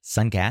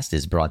Suncast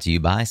is brought to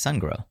you by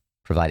SunGrow,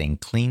 providing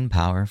clean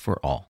power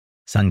for all.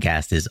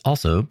 Suncast is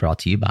also brought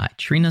to you by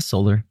Trina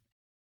Solar.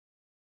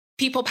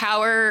 People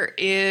power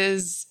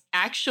is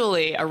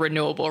actually a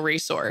renewable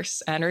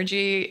resource.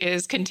 Energy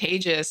is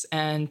contagious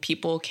and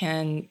people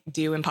can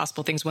do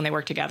impossible things when they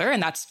work together.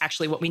 And that's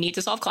actually what we need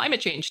to solve climate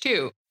change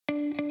too.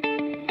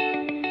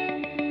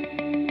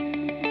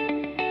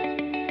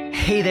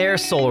 Hey there,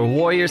 Solar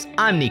Warriors.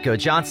 I'm Nico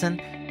Johnson,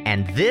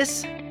 and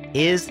this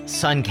is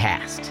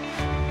Suncast.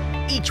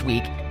 Each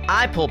week,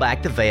 I pull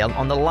back the veil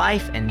on the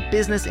life and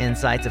business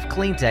insights of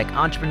clean tech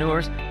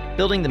entrepreneurs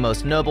building the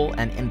most noble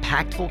and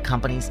impactful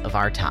companies of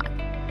our time.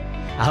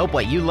 I hope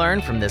what you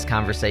learn from this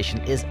conversation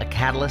is a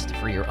catalyst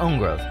for your own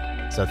growth.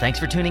 So thanks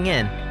for tuning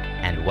in,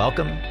 and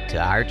welcome to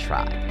our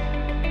tribe.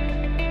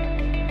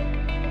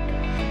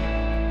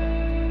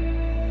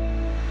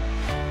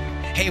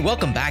 Hey,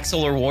 welcome back,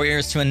 Solar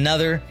Warriors, to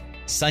another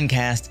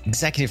Suncast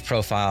Executive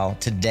Profile.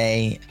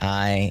 Today,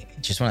 I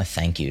just want to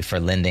thank you for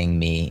lending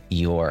me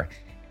your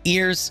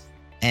ears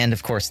and,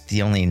 of course,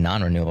 the only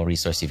non-renewable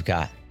resource you've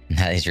got, and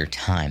that is your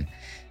time.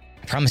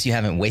 I promise you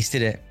haven't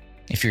wasted it.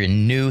 If you're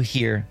new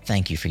here,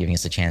 thank you for giving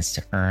us a chance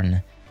to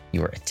earn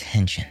your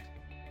attention.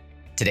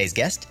 Today's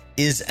guest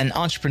is an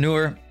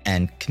entrepreneur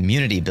and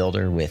community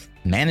builder with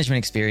management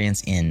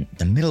experience in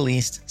the Middle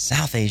East,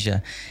 South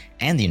Asia,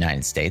 and the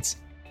United States.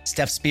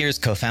 Steph Spears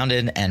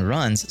co-founded and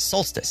runs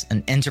Solstice,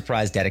 an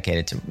enterprise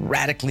dedicated to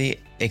radically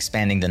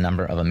expanding the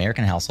number of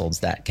American households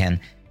that can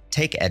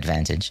take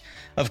advantage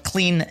of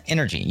clean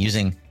energy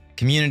using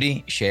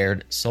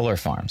community-shared solar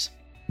farms.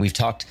 We've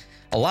talked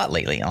a lot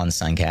lately on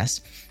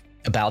Suncast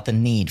about the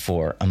need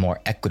for a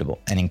more equitable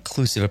and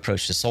inclusive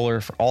approach to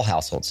solar for all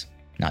households,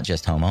 not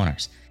just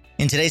homeowners.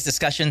 In today's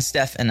discussion,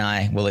 Steph and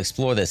I will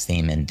explore this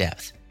theme in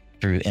depth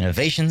through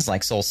innovations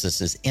like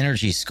Solstice's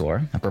Energy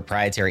Score, a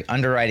proprietary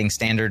underwriting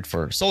standard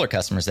for solar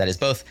customers that is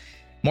both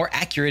more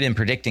accurate in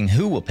predicting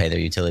who will pay their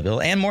utility bill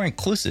and more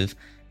inclusive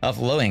of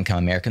low-income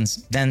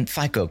Americans than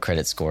FICO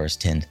credit scores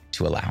tend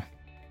to allow.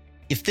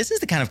 If this is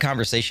the kind of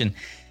conversation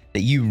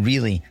that you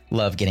really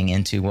love getting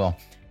into, well,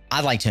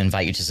 I'd like to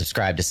invite you to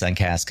subscribe to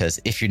Suncast,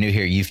 because if you're new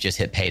here, you've just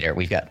hit pay dirt.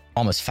 We've got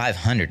almost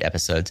 500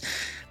 episodes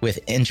with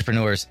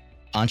entrepreneurs,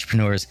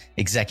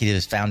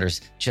 executives, founders,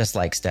 just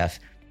like Steph,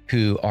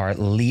 who are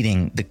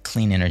leading the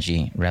clean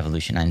energy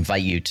revolution. I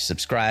invite you to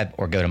subscribe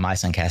or go to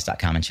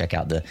mysuncast.com and check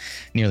out the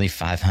nearly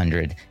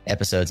 500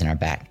 episodes in our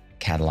back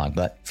catalog.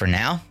 But for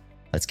now,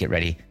 let's get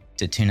ready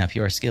to tune up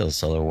your skills,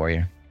 Solar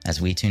Warrior,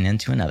 as we tune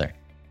into another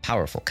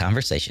powerful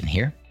conversation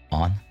here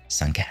on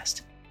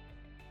Suncast.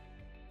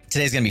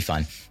 Today's going to be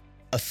fun.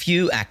 A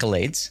few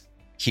accolades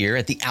here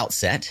at the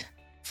outset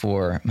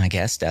for my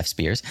guest, Steph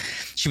Spears.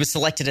 She was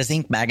selected as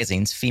Inc.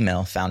 Magazine's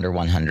Female Founder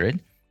 100,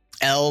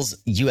 Elle's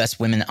U.S.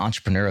 Women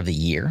Entrepreneur of the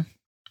Year,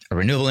 a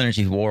Renewable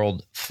Energy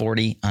World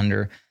 40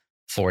 Under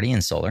 40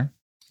 in solar,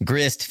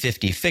 Grist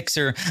 50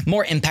 Fixer,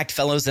 more impact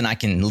fellows than I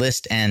can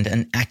list, and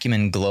an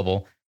Acumen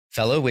Global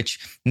Fellow,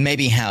 which may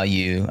be how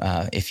you,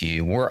 if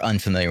you were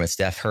unfamiliar with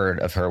Steph, heard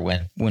of her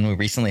when we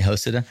recently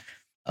hosted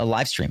a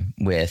live stream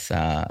with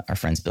our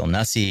friends Bill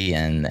Nussey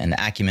and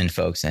the Acumen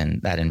folks,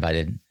 and that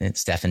invited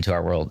Steph into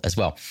our world as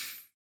well.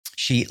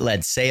 She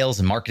led sales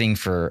and marketing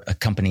for a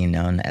company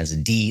known as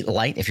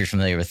D-Light. If you're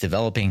familiar with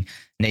developing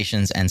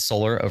nations and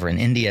solar over in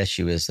India,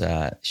 she was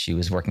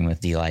working with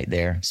D-Light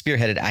there.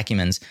 Spearheaded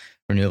Acumen's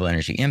renewable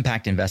energy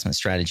impact investment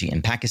strategy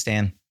in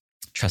Pakistan.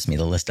 Trust me,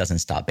 the list doesn't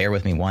stop. Bear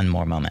with me one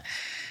more moment.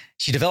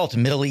 She developed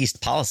Middle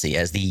East policy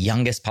as the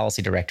youngest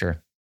policy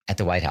director at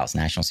the White House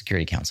National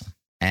Security Council.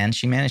 And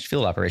she managed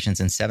field operations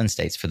in 7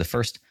 states for the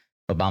first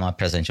Obama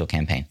presidential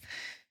campaign.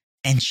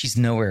 And she's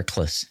nowhere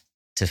close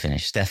to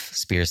finish. Steph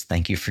Spears,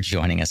 thank you for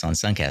joining us on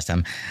Suncast.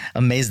 I'm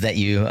amazed that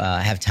you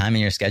have time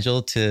in your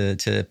schedule to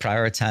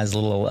prioritize a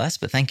little us,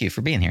 but thank you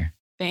for being here.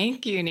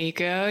 Thank you,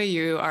 Nico.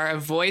 You are a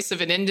voice of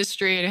an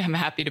industry, and I'm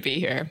happy to be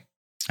here.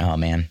 Oh,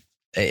 man.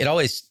 It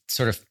always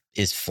sort of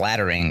is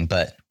flattering,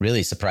 but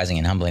really surprising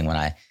and humbling when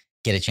I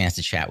get a chance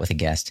to chat with a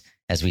guest,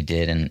 as we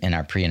did in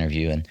our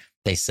pre-interview, and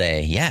they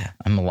say, yeah,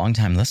 I'm a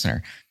longtime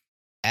listener.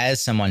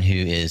 As someone who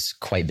is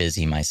quite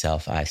busy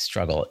myself, I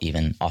struggle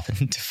even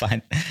often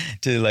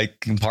to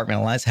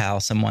compartmentalize how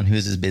someone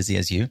who's as busy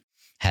as you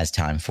has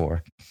time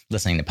for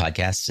listening to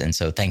podcasts. And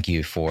so thank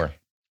you for,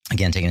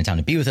 again, taking the time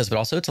to be with us, but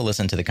also to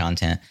listen to the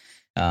content.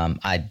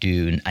 I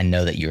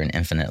know that you're an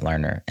infinite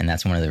learner, and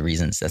that's one of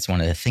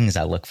the things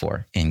I look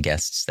for in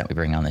guests that we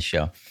bring on the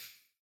show.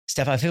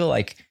 Steph, I feel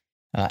like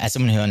as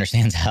someone who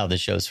understands how the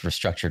show's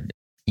structured,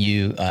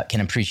 you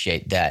can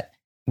appreciate that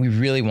we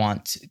really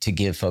want to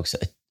give folks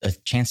a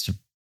chance to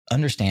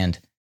understand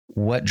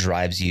what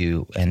drives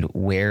you and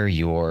where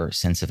your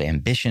sense of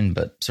ambition,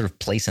 but sort of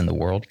place in the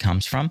world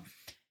comes from.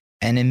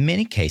 And in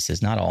many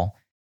cases, not all,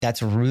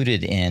 that's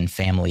rooted in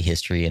family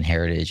history and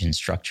heritage and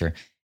structure.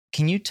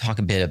 Can you talk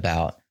a bit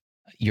about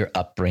your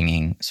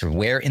upbringing, sort of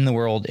where in the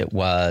world it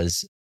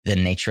was, the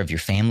nature of your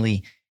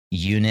family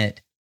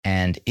unit,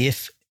 and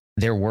if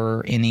there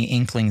were any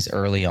inklings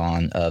early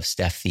on of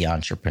Steph the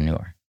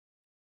entrepreneur?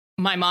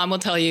 My mom will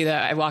tell you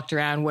that I walked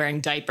around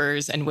wearing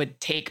diapers and would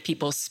take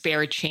people's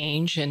spare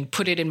change and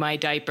put it in my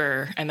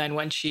diaper. And then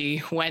when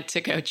she went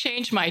to go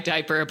change my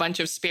diaper, a bunch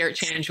of spare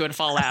change would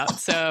fall out.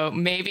 So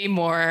maybe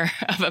more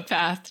of a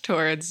path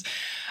towards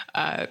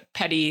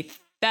petty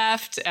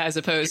theft as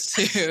opposed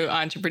to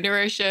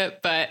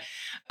entrepreneurship. But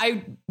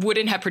I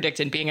wouldn't have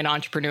predicted being an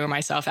entrepreneur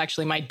myself.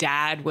 Actually, my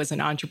dad was an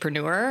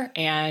entrepreneur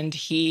and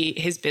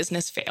his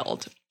business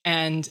failed.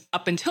 And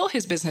up until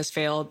his business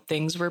failed,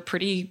 things were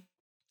pretty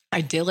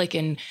idyllic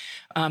in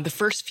the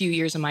first few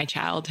years of my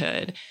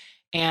childhood.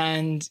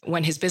 And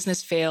when his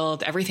business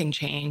failed, everything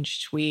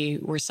changed. We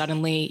were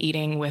suddenly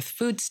eating with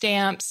food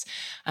stamps.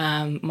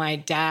 My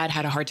dad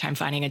had a hard time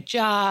finding a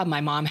job.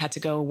 My mom had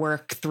to go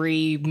work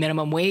 3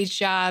 minimum wage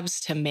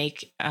jobs to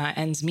make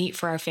ends meet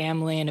for our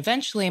family. And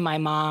eventually my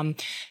mom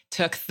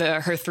took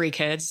her 3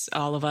 kids,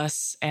 all of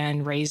us,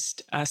 and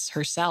raised us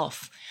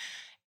herself.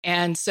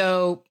 And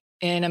so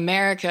in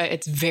America,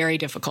 it's very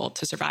difficult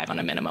to survive on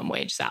a minimum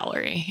wage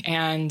salary.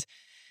 And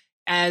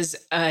as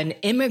an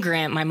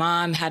immigrant, my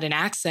mom had an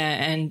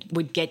accent and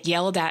would get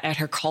yelled at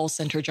her call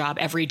center job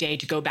every day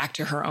to go back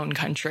to her own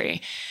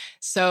country.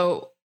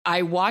 So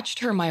I watched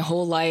her my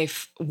whole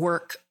life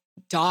work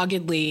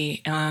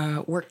doggedly,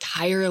 work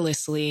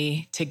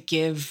tirelessly to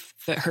give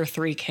her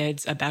 3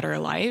 kids a better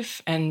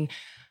life. And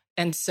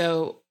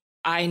so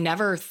I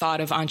never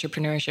thought of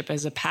entrepreneurship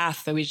as a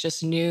path, that we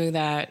just knew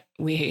that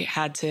we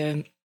had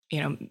to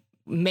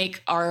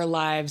make our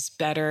lives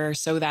better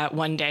so that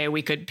one day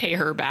we could pay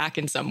her back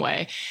in some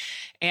way.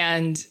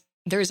 And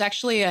there's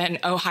actually an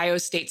Ohio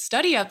State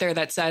study out there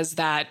that says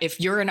that if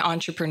you're an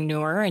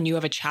entrepreneur and you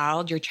have a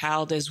child, your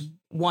child is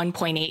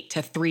 1.8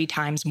 to 3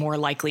 times more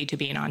likely to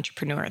be an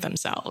entrepreneur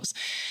themselves.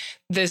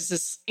 This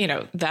is,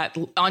 that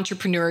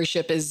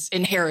entrepreneurship is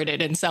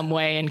inherited in some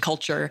way in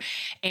culture.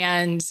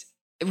 And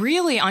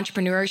really,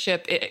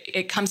 entrepreneurship,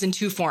 it comes in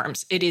 2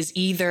 forms. It is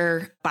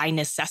either by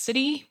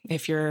necessity.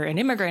 If you're an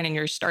immigrant and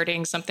you're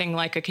starting something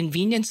like a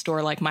convenience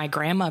store like my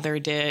grandmother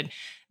did,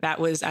 that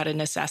was out of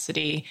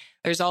necessity.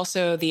 There's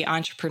also the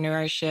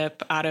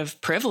entrepreneurship out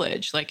of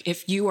privilege. Like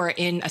if you are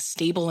in a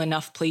stable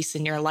enough place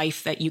in your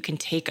life that you can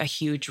take a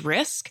huge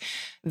risk,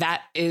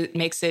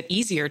 makes it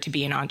easier to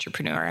be an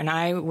entrepreneur. And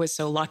I was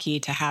so lucky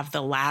to have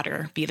the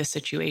latter be the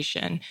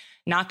situation.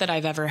 Not that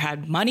I've ever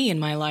had money in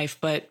my life,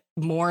 but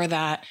more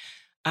that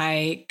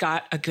I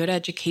got a good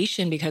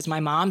education because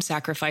my mom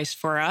sacrificed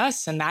for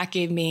us, and that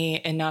gave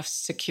me enough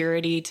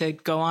security to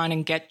go on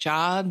and get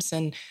jobs.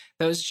 And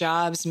those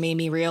jobs made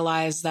me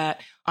realize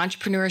that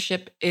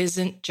entrepreneurship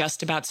isn't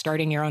just about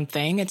starting your own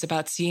thing. It's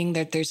about seeing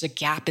that there's a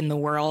gap in the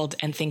world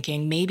and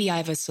thinking, maybe I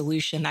have a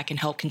solution that can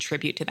help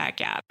contribute to that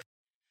gap.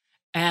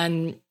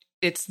 And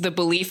it's the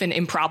belief in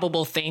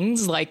improbable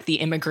things like the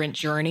immigrant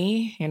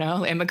journey.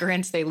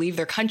 Immigrants, they leave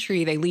their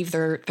country, they leave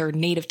their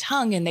native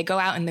tongue, and they go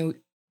out and they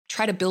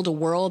try to build a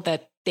world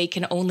that they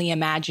can only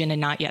imagine and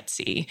not yet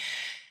see.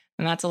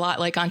 And that's a lot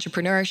like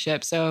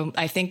entrepreneurship. So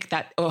I think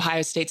that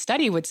Ohio State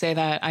study would say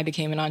that I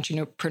became an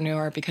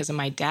entrepreneur because of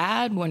my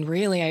dad, when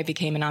really I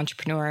became an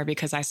entrepreneur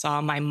because I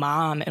saw my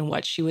mom and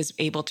what she was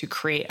able to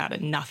create out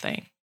of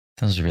nothing.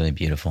 That was really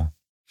beautiful.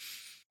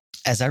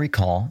 As I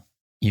recall,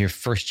 you're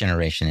first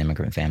generation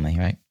immigrant family,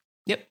 right?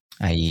 Yep.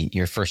 i.e.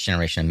 you're first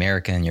generation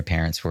American. Your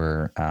parents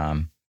were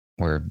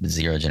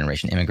 0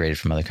 generation, immigrated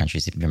from other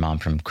countries. Your mom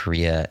from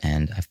Korea,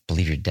 and I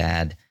believe your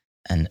dad,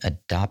 an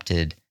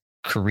adopted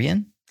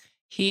Korean?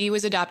 He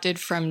was adopted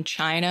from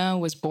China,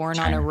 was born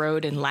on a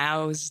road in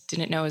Laos,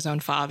 didn't know his own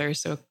father.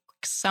 So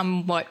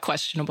somewhat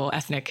questionable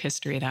ethnic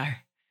history there.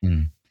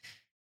 Mm.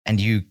 And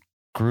you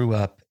grew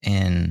up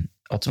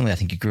ultimately, I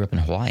think you grew up in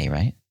Hawaii,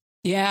 right?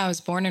 Yeah, I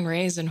was born and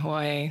raised in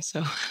Hawaii.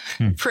 So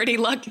pretty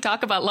lucky.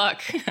 Talk about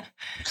luck.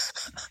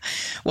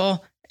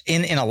 Well,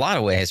 in a lot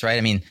of ways, right?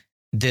 I mean,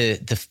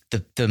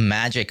 the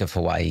magic of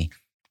Hawaii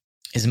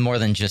is more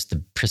than just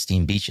the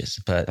pristine beaches,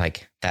 but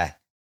like that,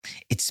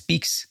 it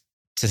speaks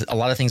to a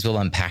lot of things we'll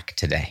unpack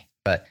today.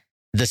 But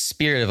the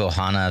spirit of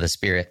Ohana, the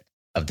spirit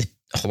of the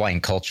Hawaiian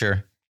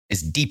culture,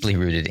 is deeply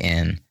rooted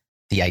in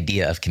the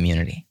idea of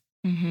community,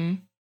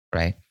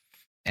 right?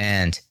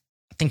 And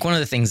I think one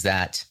of the things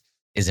that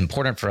is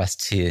important for us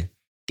to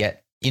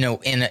get, in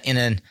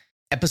an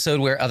episode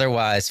where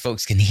otherwise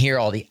folks can hear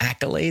all the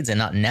accolades and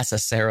not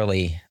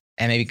necessarily,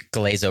 and maybe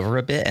glaze over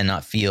a bit and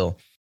not feel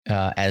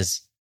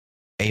as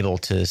able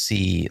to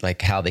see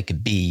like how they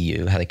could be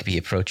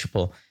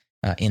approachable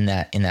in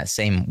that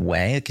same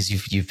way,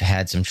 because you've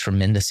had some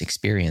tremendous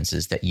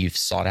experiences that you've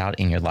sought out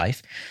in your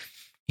life.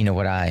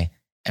 What I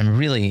am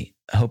really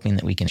hoping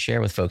that we can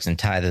share with folks and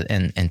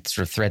and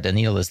sort of thread the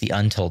needle is the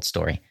untold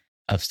story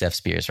of Steph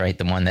Spears, right?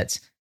 The one that's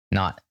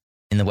not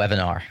in the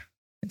webinar.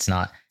 It's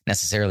not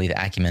necessarily the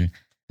Acumen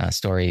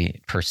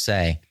story per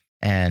se.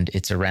 And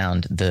it's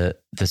around the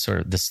sort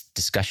of the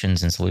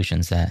discussions and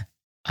solutions that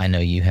I know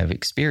you have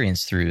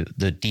experienced through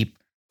the deep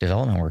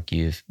development work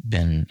you've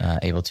been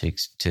able to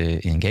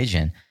engage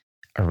in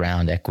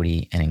around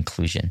equity and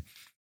inclusion.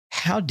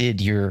 How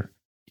did your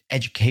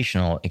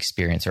educational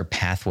experience or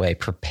pathway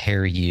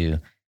prepare you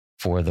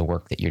for the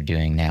work that you're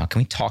doing now. Can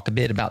we talk a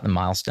bit about the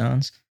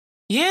milestones?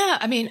 Yeah,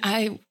 I mean,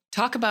 I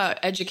talk about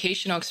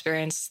educational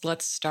experience.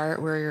 Let's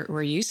start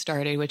where you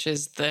started, which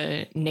is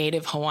the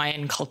native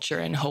Hawaiian culture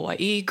in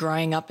Hawaii.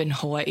 Growing up in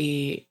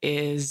Hawaii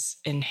is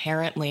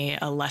inherently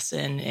a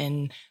lesson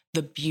in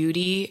the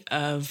beauty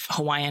of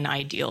Hawaiian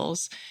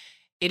ideals.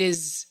 It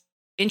is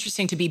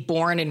interesting to be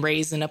born and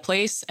raised in a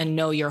place and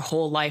know your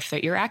whole life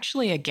that you're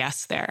actually a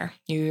guest there.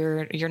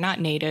 You're not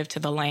native to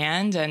the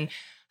land. And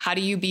how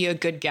do you be a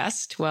good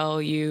guest?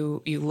 Well,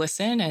 you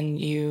listen and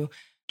you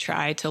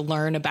try to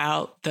learn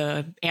about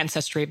the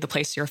ancestry of the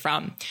place you're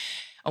from.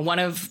 One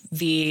of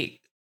the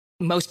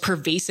most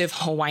pervasive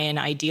Hawaiian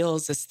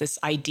ideals is this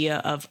idea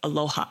of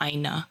aloha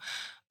aina.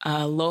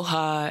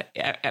 Aloha,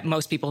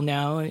 most people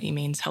know, it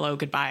means hello,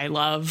 goodbye,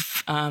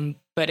 love.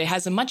 But it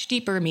has a much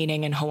deeper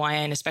meaning in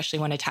Hawaiian, especially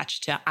when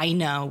attached to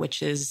aina,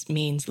 which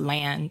means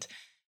land.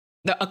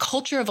 A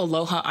culture of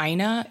aloha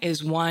aina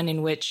is one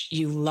in which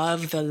you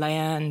love the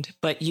land,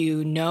 but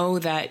you know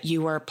that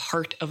you are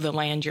part of the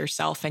land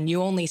yourself, and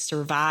you only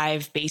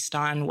survive based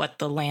on what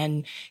the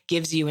land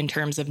gives you in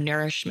terms of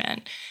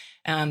nourishment.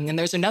 And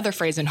there's another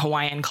phrase in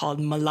Hawaiian called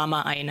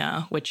malama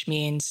aina, which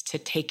means to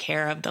take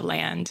care of the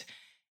land.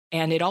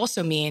 And it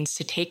also means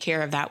to take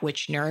care of that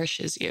which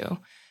nourishes you.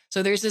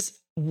 So there's this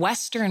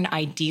Western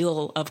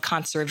ideal of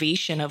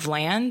conservation of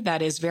land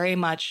that is very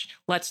much,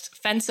 let's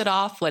fence it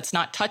off, let's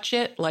not touch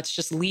it, let's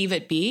just leave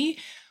it be.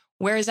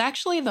 Whereas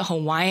actually the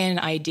Hawaiian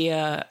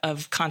idea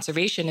of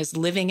conservation is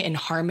living in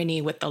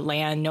harmony with the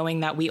land,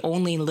 knowing that we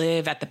only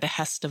live at the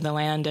behest of the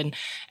land.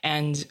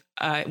 And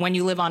when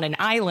you live on an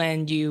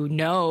island, you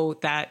know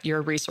that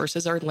your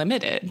resources are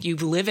limited. You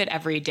live it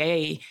every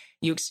day.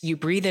 You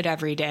breathe it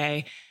every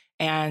day.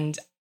 And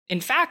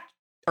in fact,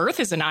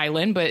 Earth is an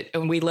island, but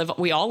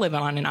we all live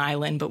on an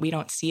island, but we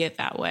don't see it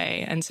that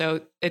way. And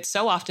so it's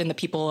so often the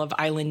people of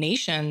island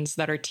nations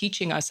that are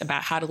teaching us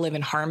about how to live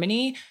in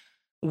harmony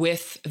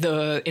with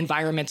the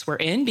environments we're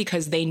in,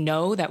 because they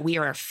know that we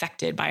are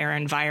affected by our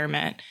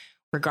environment,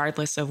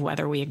 regardless of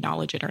whether we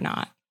acknowledge it or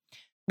not.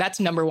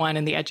 That's number one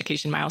in the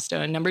education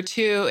milestone. Number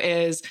two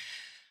is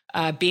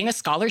being a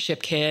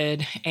scholarship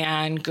kid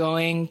and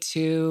going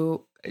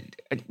to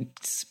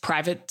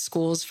private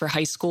schools for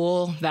high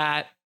school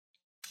that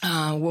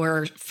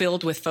were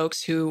filled with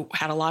folks who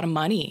had a lot of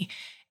money,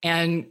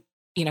 and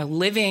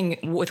living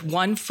with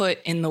one foot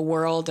in the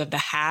world of the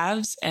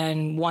haves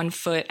and one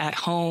foot at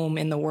home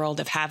in the world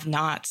of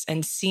have-nots,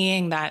 and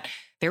seeing that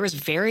there is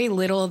very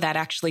little that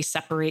actually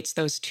separates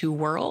those two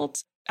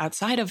worlds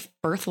outside of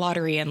birth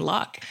lottery and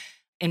luck.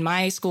 In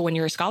my school, when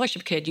you're a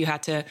scholarship kid, you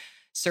had to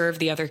serve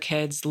the other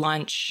kids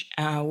lunch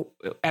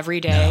every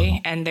day. No.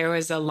 And there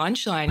was a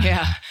lunch line.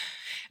 Yeah.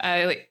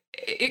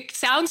 It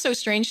sounds so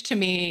strange to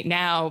me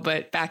now,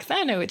 but back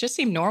then it would just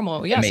seem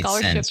normal. Yeah. It made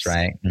sense,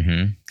 right?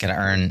 Mm-hmm. Got to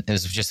earn. It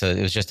was just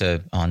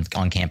a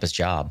on campus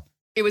job.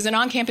 It was an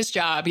on-campus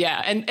job,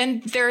 yeah.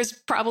 And there's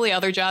probably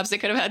other jobs that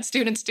could have had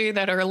students do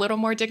that are a little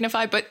more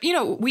dignified. But,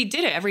 we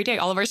did it every day.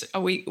 All of us,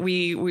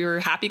 we were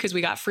happy because we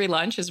got free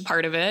lunch as a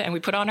part of it. And we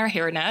put on our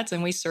hairnets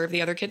and we served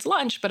the other kids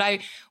lunch. But I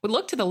would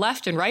look to the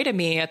left and right of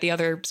me at the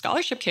other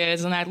scholarship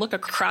kids. And I'd look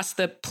across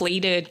the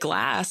plated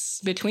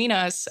glass between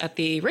us at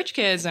the rich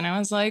kids. And I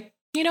was like,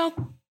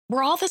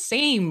 we're all the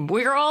same.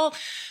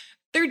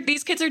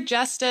 These kids are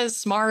just as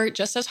smart,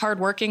 just as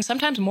hardworking,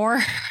 sometimes more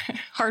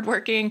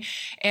hardworking.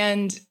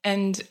 And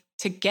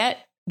to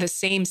get the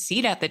same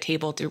seat at the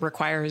table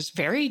requires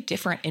very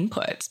different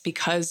inputs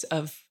because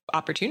of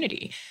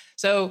opportunity.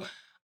 So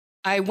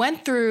I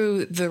went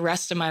through the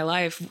rest of my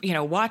life,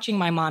 watching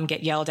my mom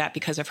get yelled at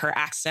because of her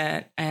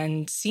accent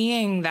and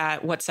seeing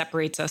that what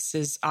separates us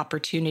is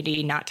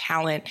opportunity, not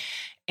talent.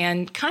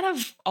 And kind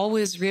of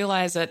always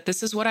realize that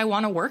this is what I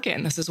want to work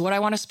in. This is what I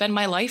want to spend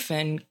my life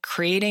in,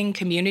 creating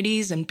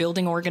communities and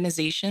building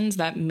organizations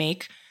that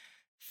make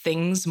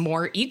things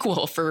more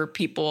equal for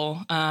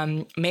people,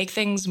 make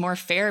things more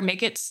fair,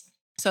 make it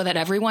so that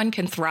everyone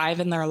can thrive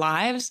in their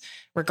lives,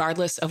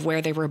 regardless of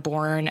where they were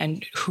born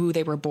and who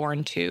they were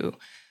born to.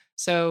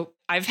 So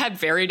I've had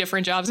very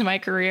different jobs in my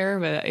career,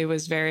 but it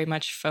was very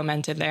much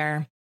fomented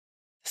there.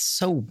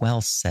 So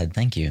well said.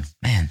 Thank you,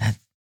 man.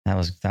 That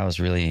was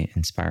really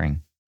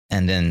inspiring.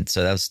 And then,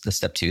 so that was the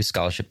step 2,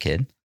 scholarship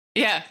kid.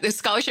 Yeah, the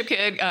scholarship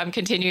kid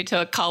continued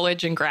to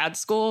college and grad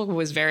school,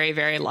 was very,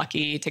 very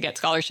lucky to get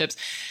scholarships.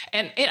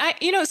 And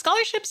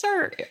scholarships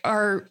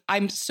are,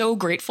 I'm so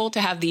grateful to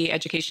have the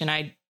education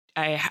I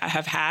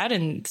have had.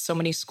 And so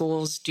many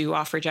schools do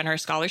offer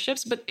generous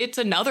scholarships, but it's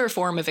another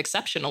form of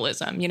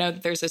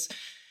exceptionalism. There's this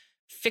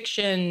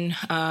fiction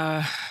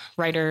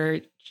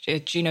writer,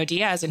 Junot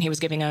Diaz, and he was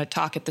giving a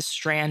talk at the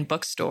Strand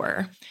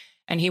bookstore.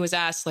 And he was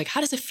asked, how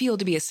does it feel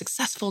to be a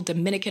successful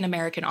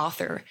Dominican-American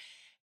author?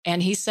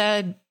 And he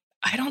said,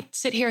 I don't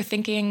sit here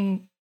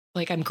thinking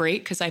I'm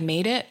great because I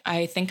made it.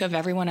 I think of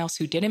everyone else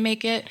who didn't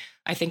make it.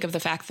 I think of the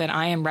fact that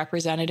I am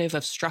representative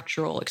of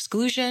structural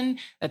exclusion,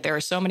 that there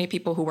are so many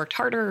people who worked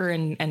harder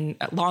and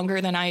longer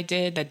than I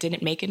did that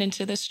didn't make it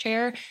into this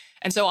chair.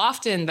 And so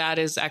often that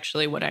is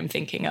actually what I'm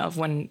thinking of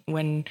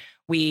when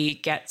we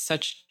get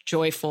such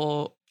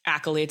joyful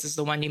accolades as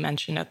the one you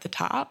mentioned at the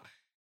top.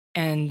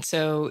 And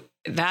so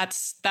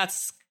that's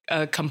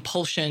a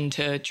compulsion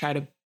to try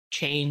to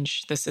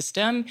change the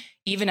system,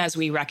 even as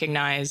we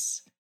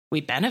recognize we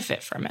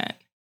benefit from it.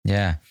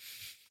 Yeah.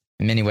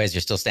 In many ways,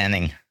 you're still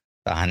standing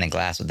behind the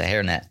glass with the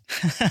hairnet.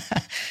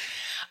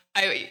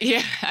 I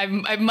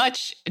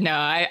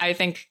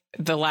think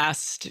the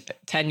last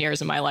 10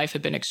 years of my life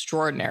have been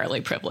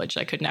extraordinarily privileged.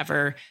 I could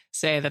never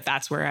say that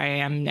that's where I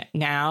am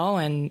now.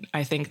 And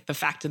I think the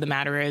fact of the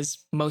matter is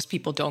most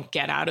people don't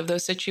get out of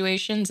those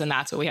situations. And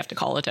that's what we have to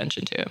call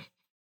attention to.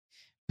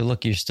 But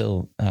look, you're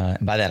still,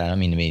 by that, I don't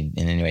mean to be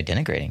in any way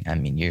denigrating. I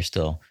mean, you're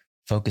still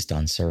focused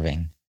on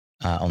serving.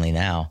 Only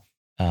now,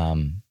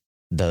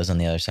 those on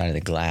the other side of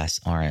the glass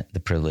aren't the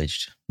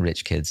privileged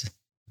rich kids,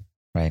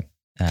 right?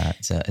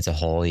 It's a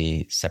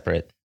wholly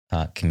separate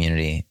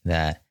community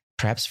that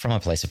perhaps from a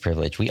place of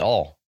privilege, we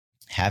all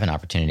have an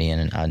opportunity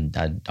and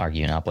I'd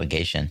argue an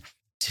obligation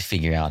to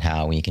figure out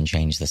how we can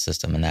change the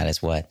system. And that is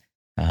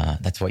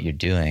that's what you're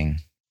doing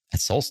at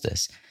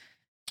Solstice.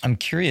 I'm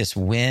curious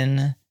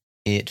when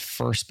it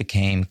first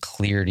became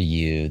clear to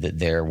you that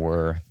there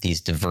were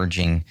these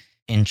diverging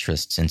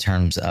interests in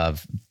terms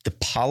of the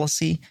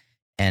policy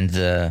and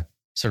the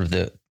sort of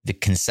the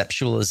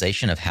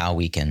conceptualization of how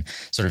we can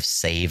sort of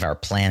save our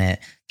planet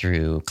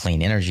through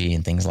clean energy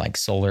and things like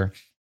solar,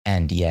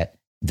 and yet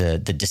the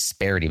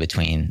disparity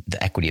between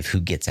the equity of who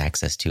gets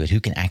access to it, who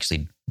can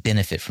actually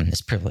benefit from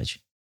this privilege.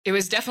 It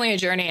was definitely a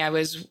journey. I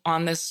was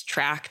on this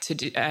track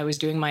I was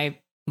doing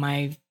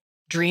my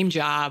dream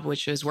job,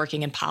 which was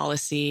working in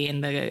policy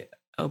in the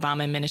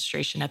Obama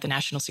administration at the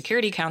National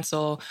Security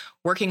Council,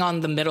 working on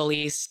the Middle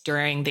East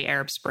during the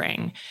Arab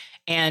Spring.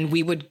 And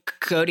we would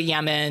go to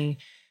Yemen,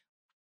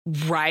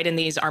 ride in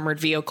these armored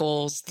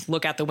vehicles,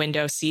 look out the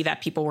window, see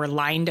that people were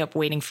lined up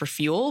waiting for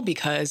fuel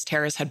because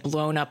terrorists had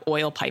blown up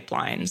oil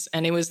pipelines.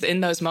 And it was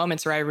in those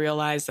moments where I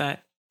realized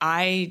that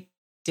I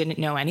didn't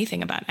know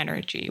anything about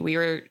energy. We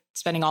were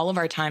spending all of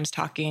our times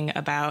talking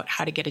about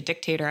how to get a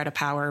dictator out of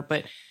power,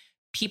 but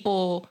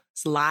people's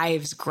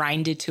lives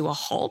grinded to a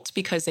halt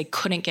because they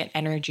couldn't get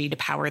energy to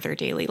power their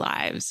daily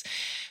lives.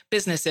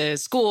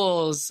 Businesses,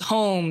 schools,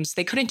 homes,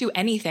 they couldn't do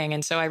anything.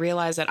 And so I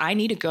realized that I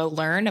need to go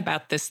learn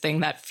about this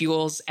thing that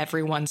fuels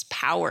everyone's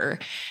power.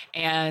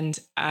 And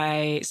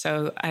I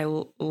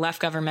left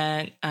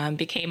government,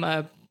 became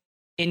a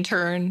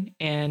intern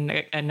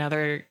in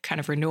another kind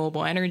of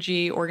renewable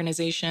energy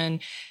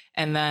organization,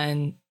 and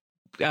then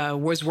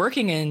was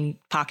working in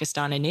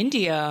Pakistan and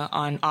India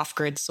on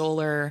off-grid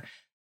solar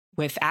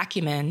with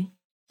Acumen,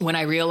 when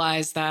I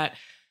realized that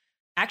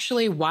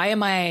actually, why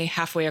am I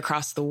halfway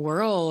across the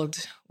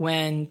world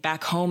when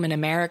back home in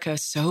America,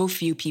 so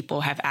few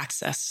people have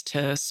access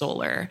to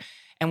solar?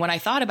 And when I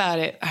thought about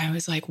it, I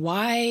was like,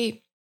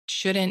 why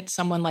shouldn't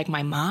someone like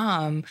my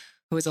mom,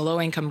 who is a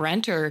low-income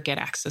renter, get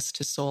access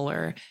to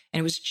solar? And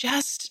it was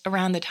just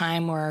around the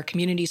time where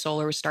community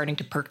solar was starting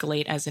to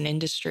percolate as an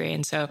industry.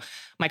 And so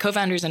my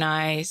co-founders and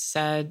I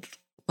said,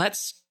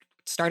 let's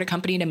start a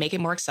company to make it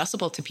more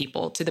accessible to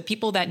the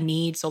people that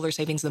need solar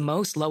savings the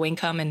most, low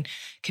income and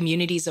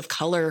communities of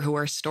color who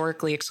are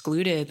historically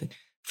excluded,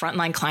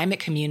 frontline climate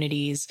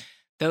communities.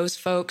 Those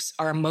folks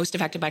are most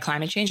affected by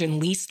climate change and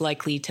least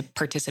likely to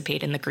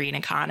participate in the green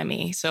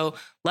economy. So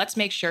let's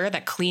make sure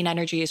that clean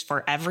energy is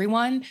for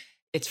everyone.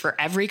 It's for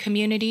every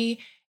community,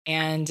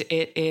 and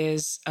it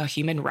is a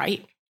human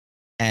right.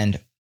 And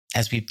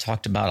as we've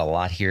talked about a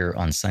lot here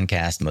on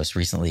Suncast, most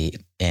recently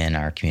in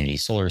our Community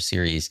Solar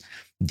series,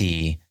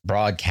 the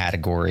broad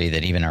category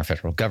that even our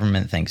federal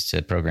government, thanks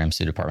to programs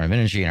through the Department of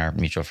Energy and our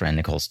mutual friend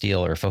Nicole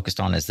Steele, are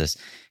focused on is this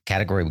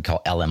category we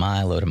call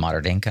LMI, low to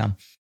moderate income.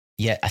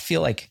 Yet I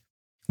feel like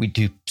we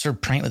do sort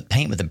of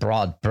paint with a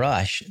broad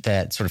brush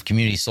that sort of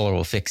community solar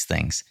will fix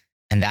things.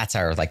 And that's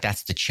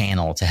that's the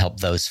channel to help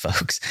those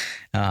folks.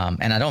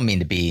 And I don't mean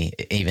to be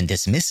even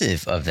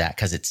dismissive of that,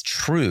 because it's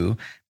true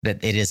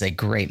that it is a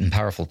great and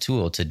powerful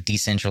tool to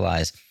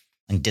decentralize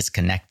and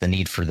disconnect the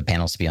need for the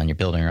panels to be on your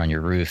building or on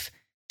your roof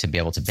to be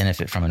able to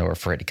benefit from it, or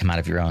for it to come out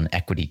of your own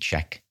equity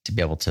check to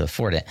be able to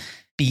afford it.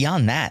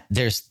 Beyond that,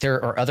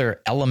 there are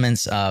other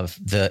elements of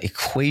the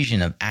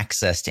equation of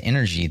access to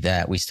energy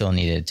that we still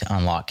needed to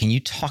unlock. Can you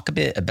talk a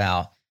bit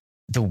about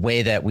the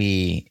way that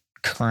we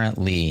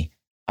currently,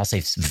 I'll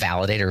say,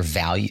 validate or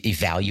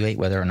evaluate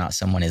whether or not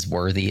someone is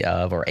worthy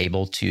of or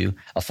able to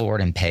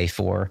afford and pay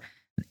for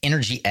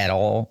energy at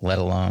all, let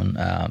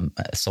alone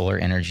solar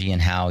energy,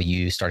 and how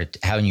you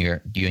and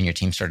your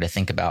team started to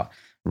think about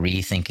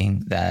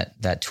rethinking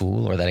that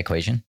tool or that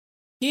equation?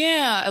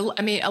 Yeah.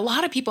 I mean, a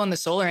lot of people in the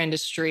solar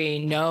industry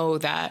know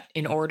that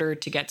in order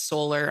to get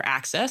solar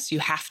access, you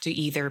have to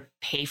either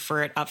pay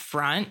for it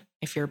upfront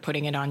if you're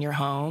putting it on your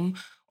home,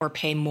 or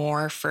pay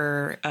more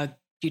for a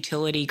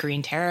utility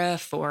green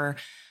tariff, or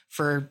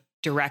for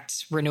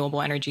direct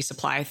renewable energy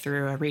supply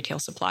through a retail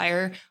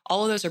supplier.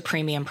 All of those are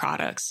premium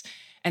products.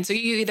 And so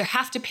you either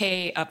have to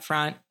pay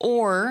upfront,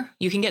 or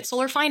you can get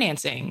solar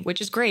financing, which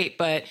is great,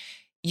 but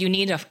you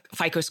need a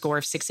FICO score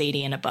of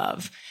 680 and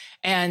above.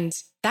 And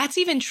that's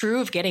even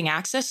true of getting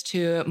access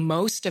to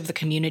most of the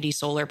community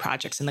solar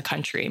projects in the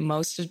country.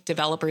 Most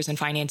developers and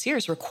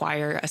financiers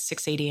require a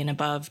 680 and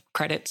above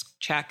credit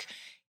check,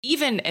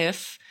 even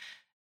if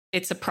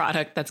it's a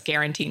product that's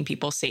guaranteeing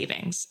people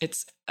savings.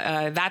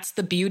 That's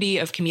the beauty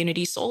of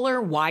community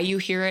solar. Why you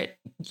hear it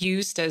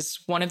used as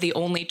one of the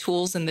only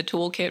tools in the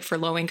toolkit for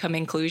low-income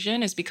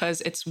inclusion is because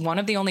it's one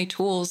of the only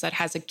tools that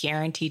has a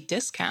guaranteed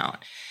discount.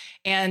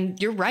 And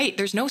you're right,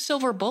 there's no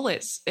silver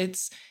bullets.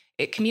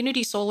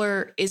 Community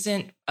solar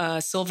isn't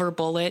a silver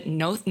bullet.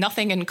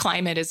 Nothing in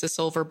climate is a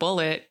silver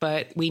bullet,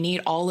 but we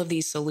need all of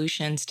these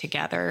solutions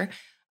together.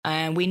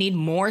 And we need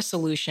more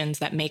solutions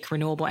that make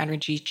renewable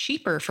energy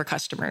cheaper for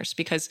customers,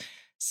 because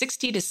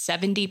 60 to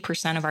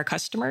 70% of our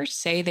customers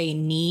say they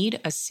need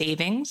a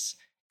savings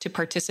to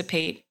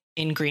participate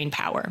in green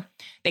power.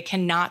 They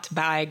cannot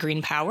buy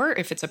green power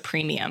if it's a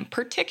premium,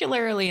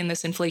 particularly in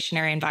this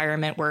inflationary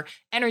environment where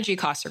energy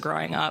costs are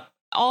growing up,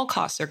 all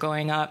costs are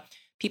going up.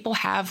 People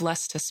have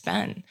less to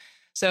spend.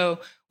 So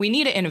we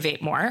need to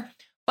innovate more.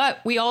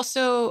 But we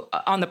also,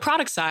 on the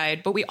product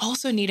side, but we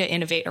also need to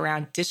innovate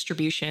around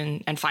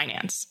distribution and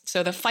finance.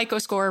 So the FICO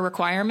score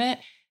requirement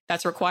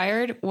that's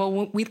required,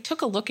 well, we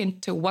took a look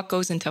into what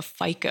goes into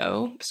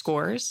FICO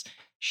scores.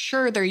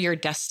 Sure, they're your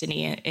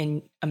destiny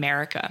in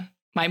America.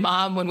 My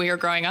mom, when we were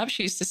growing up,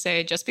 she used to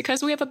say, just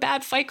because we have a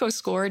bad FICO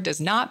score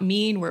does not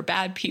mean we're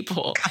bad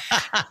people.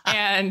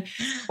 And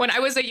when I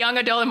was a young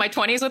adult in my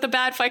 20s with a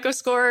bad FICO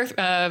score,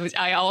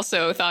 I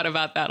also thought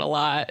about that a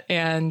lot.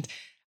 And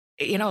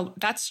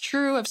that's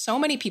true of so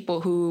many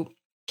people who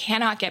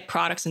cannot get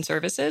products and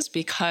services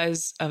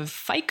because of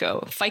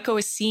FICO. FICO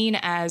is seen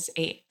as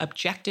an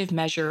objective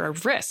measure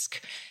of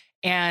risk.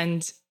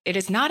 And it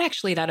is not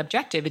actually that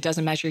objective. It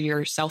doesn't measure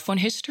your cell phone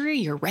history,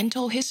 your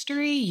rental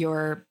history,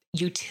 your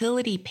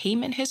utility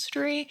payment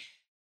history.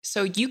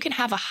 So you can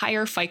have a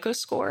higher FICO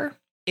score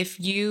if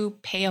you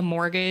pay a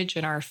mortgage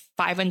and are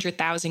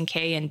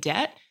 $500,000 in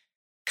debt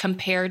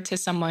compared to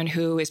someone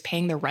who is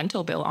paying their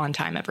rental bill on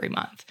time every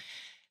month.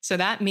 So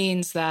that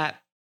means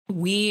that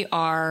we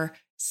are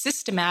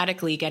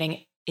systematically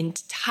getting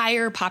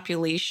entire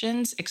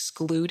populations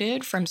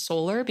excluded from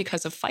solar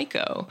because of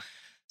FICO.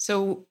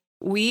 So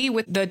we,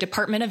 with the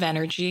Department of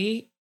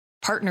Energy,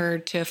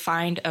 partnered to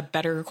find a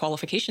better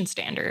qualification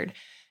standard.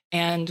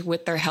 And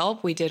with their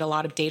help, we did a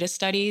lot of data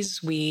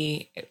studies.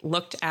 We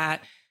looked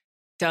at,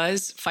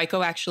 does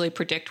FICO actually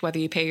predict whether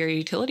you pay your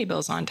utility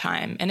bills on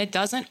time? And it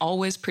doesn't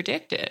always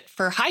predict it.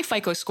 For high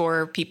FICO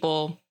score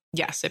people,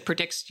 yes, it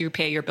predicts you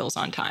pay your bills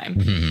on time.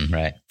 Mm-hmm,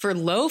 right. For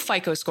low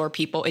FICO score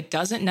people, it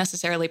doesn't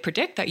necessarily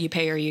predict that you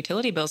pay your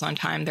utility bills on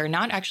time. They're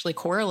not actually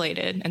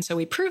correlated. And so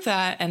we proved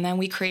that. And then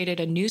we created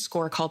a new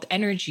score called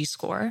Energy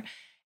Score.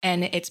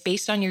 And it's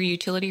based on your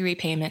utility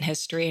repayment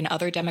history and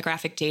other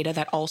demographic data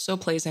that also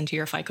plays into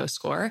your FICO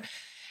score.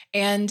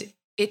 And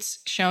it's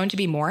shown to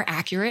be more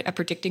accurate at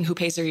predicting who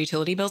pays their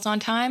utility bills on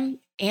time.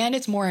 And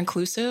it's more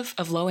inclusive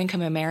of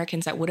low-income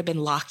Americans that would have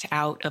been locked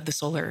out of the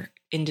solar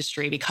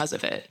industry because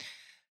of it.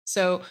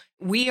 So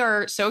we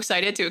are so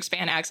excited to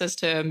expand access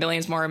to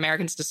millions more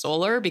Americans to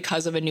solar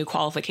because of a new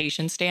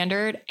qualification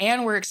standard.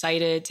 And we're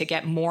excited to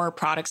get more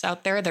products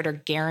out there that are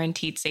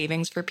guaranteed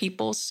savings for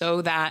people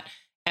so that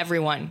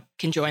everyone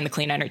can join the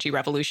clean energy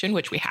revolution,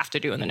 which we have to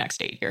do in the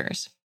next 8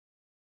 years.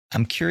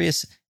 I'm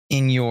curious,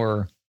 in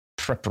your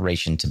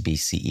preparation to be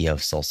CEO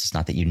of Solstice,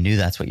 not that you knew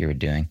that's what you were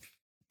doing,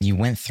 you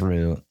went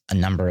through a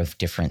number of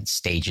different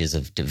stages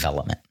of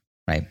development,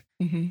 right?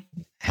 Mm-hmm.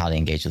 How to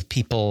engage with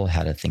people,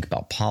 how to think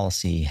about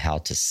policy, how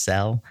to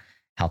sell,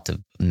 how to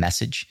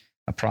message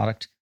a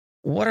product.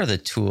 What are the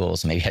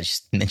tools, maybe I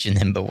just mentioned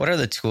them, but what are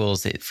the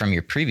tools that from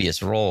your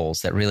previous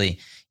roles that really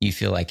you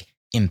feel like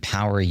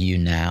empower you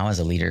now as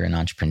a leader and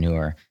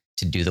entrepreneur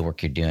to do the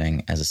work you're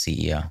doing as a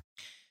CEO?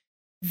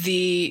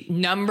 The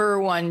number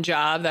one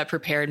job that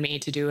prepared me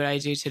to do what I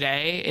do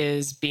today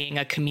is being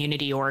a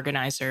community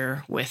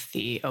organizer with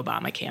the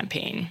Obama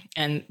campaign.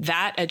 And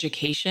that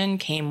education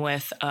came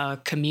with a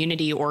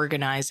community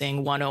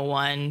organizing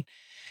 101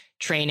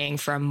 training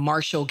from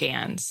Marshall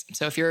Ganz.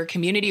 So if you're a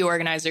community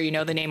organizer, you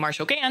know the name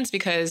Marshall Ganz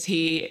because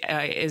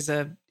he's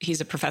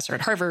a professor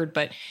at Harvard,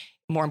 but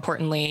more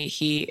importantly,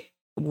 he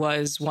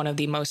was one of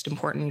the most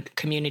important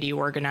community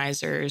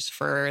organizers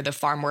for the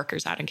farm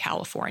workers out in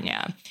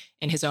California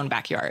in his own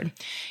backyard.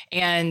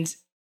 And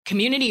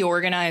community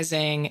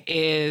organizing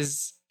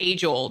is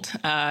age old.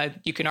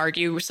 You can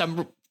argue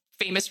some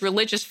famous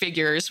religious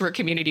figures were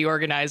community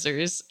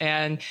organizers,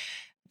 and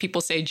people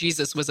say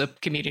Jesus was a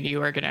community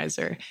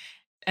organizer.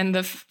 And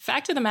the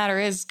fact of the matter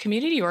is,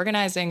 community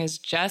organizing is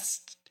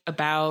just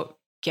about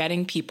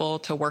getting people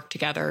to work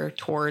together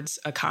towards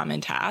a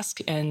common task.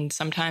 And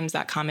sometimes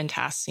that common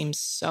task seems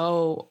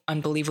so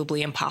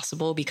unbelievably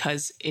impossible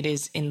because it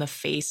is in the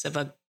face of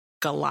a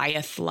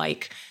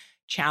Goliath-like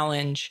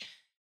challenge.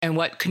 And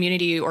what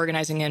community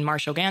organizing in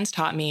Marshall Ganz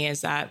taught me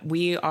is that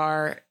we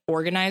are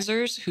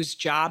organizers whose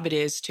job it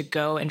is to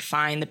go and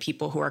find the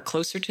people who are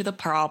closer to the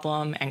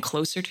problem and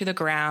closer to the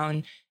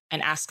ground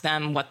and ask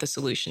them what the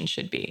solution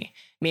should be.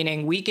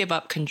 Meaning we give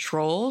up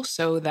control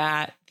so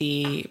that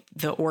the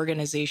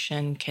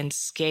organization can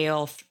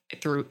scale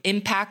through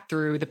impact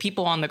through the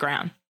people on the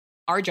ground.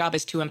 Our job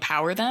is to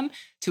empower them,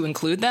 to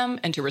include them,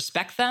 and to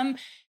respect them.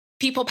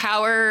 People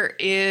power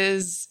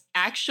is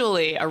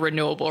actually a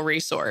renewable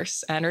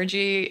resource.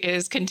 Energy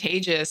is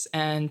contagious,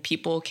 and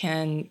people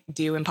can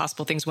do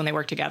impossible things when they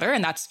work together.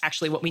 And that's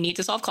actually what we need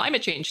to solve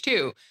climate change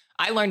too.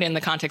 I learned in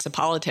the context of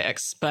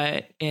politics,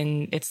 but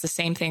it's the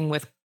same thing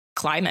with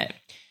climate.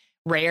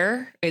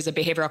 RARE is a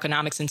behavioral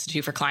economics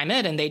institute for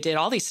climate, and they did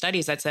all these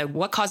studies that said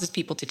what causes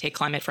people to take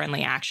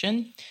climate-friendly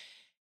action.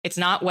 It's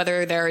not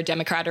whether they're a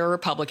Democrat or a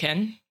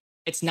Republican.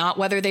 It's not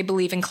whether they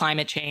believe in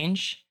climate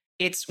change.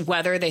 It's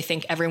whether they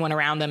think everyone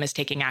around them is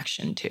taking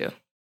action too.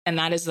 And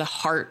that is the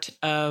heart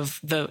of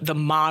the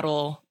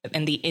model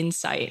and the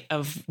insight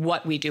of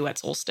what we do at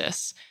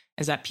Solstice,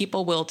 is that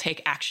people will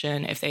take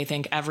action if they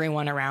think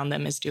everyone around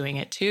them is doing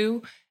it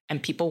too,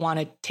 and people want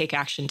to take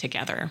action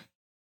together.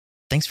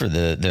 Thanks for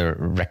the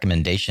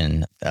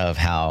recommendation of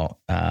how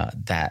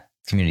that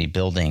community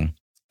building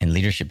and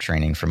leadership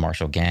training for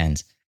Marshall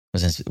Ganz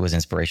was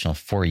inspirational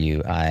for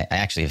you. I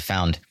actually have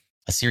found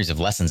a series of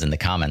lessons in the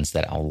Commons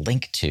that I'll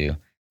link to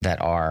that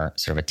are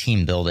sort of a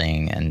team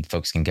building, and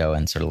folks can go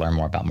and sort of learn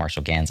more about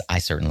Marshall Ganz. I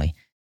certainly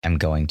am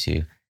going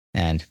to.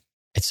 And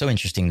it's so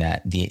interesting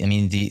that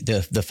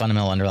the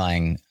fundamental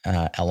underlying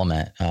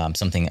element,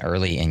 something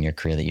early in your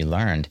career that you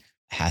learned,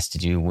 has to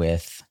do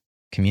with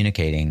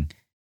communicating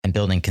and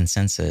building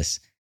consensus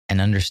and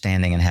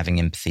understanding and having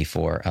empathy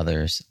for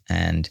others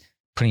and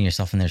putting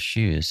yourself in their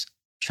shoes,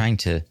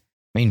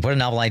 what a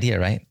novel idea,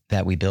 right?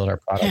 That we build our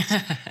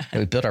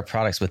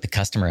products, with the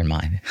customer in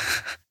mind.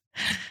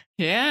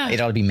 Yeah. It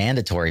ought to be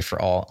mandatory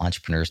for all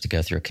entrepreneurs to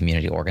go through a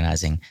community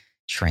organizing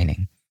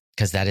training,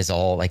 because that is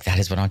what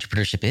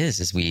entrepreneurship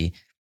is we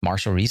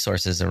marshal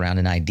resources around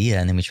an idea,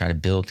 and then we try to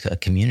build a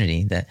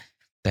community that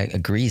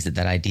agrees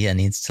that idea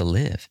needs to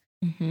live.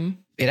 Mm-hmm.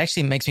 It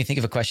actually makes me think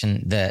of a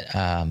question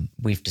that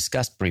we've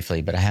discussed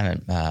briefly, but I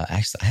haven't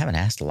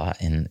asked a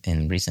lot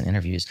in recent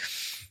interviews.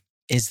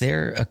 Is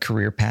there a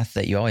career path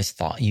that you always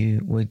thought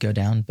you would go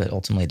down, but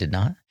ultimately did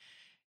not?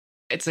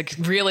 It's a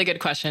really good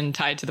question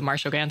tied to the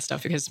Marshall Ganz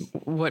stuff, because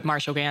what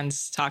Marshall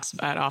Ganz talks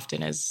about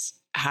often is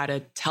how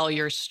to tell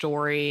your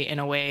story in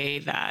a way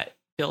that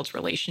builds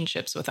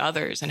relationships with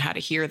others, and how to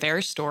hear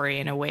their story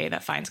in a way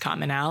that finds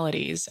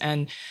commonalities.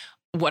 And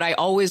what I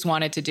always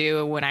wanted to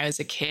do when I was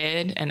a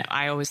kid, and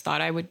I always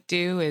thought I would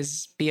do,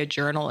 is be a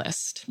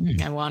journalist.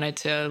 I wanted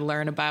to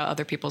learn about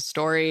other people's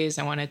stories.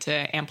 I wanted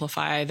to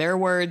amplify their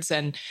words.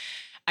 And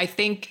I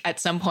think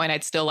at some point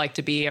I'd still like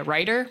to be a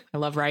writer. I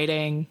love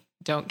writing.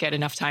 Don't get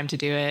enough time to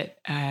do it.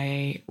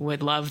 I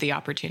would love the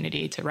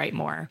opportunity to write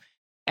more.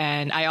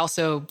 And I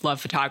also love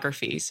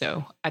photography.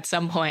 So at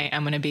some point,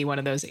 I'm going to be one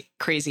of those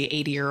crazy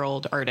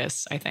 80-year-old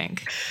artists, I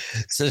think.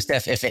 So,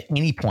 Steph, if at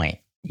any point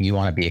you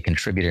want to be a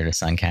contributor to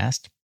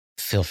Suncast,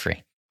 feel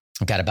free.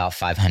 I've got about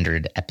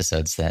 500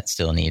 episodes that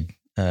still need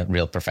a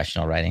real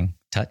professional writing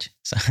touch.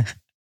 So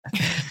you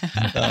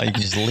can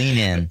just lean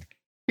in.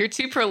 You're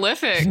too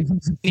prolific,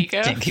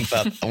 Nico. Can't keep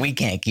up. We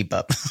can't keep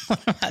up.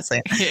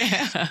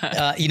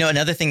 Yeah.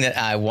 Another thing that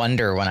I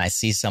wonder when I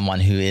see someone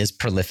who is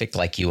prolific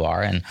like you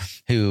are, and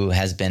who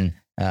has been,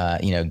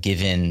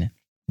 given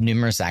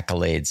numerous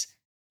accolades,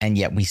 and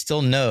yet we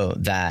still know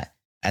that,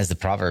 as the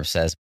proverb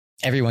says,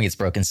 everyone gets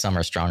broken. Some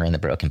are stronger in the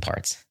broken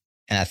parts.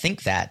 And I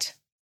think that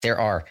there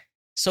are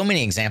so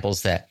many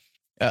examples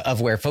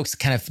of where folks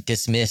kind of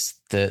dismiss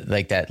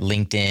that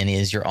LinkedIn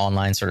is your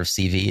online sort of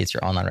CV. It's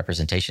your online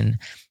representation.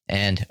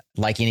 And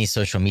like any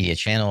social media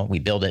channel, we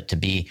build it to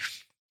be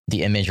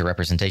the image or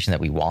representation that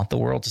we want the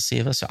world to see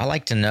of us. So I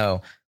like to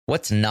know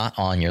what's not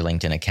on your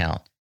LinkedIn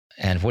account,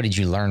 and what did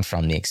you learn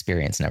from the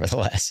experience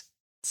nevertheless?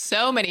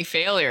 So many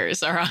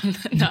failures are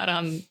not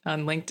on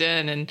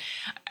LinkedIn. And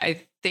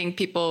I think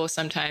people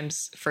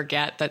sometimes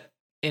forget that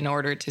in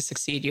order to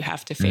succeed, you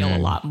have to fail a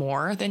lot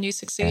more than you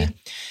succeed.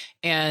 Yeah.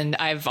 And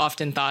I've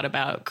often thought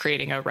about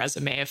creating a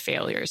resume of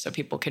failure so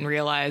people can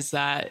realize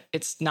that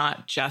it's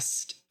not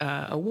just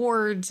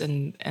awards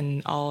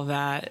and all of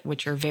that,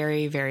 which are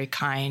very, very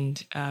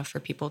kind for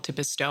people to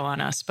bestow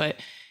on us. But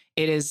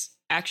it is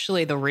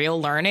actually the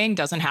real learning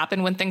doesn't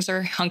happen when things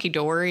are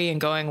hunky-dory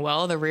and going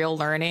well. The real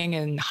learning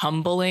and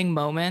humbling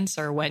moments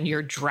are when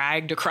you're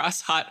dragged across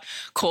hot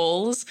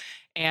coals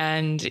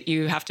and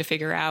you have to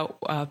figure out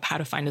how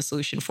to find a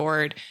solution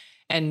forward.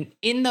 And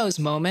in those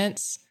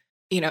moments,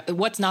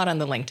 what's not on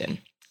the LinkedIn?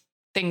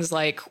 Things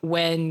like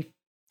when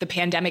the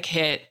pandemic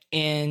hit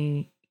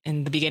in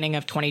the beginning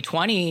of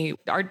 2020,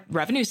 our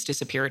revenues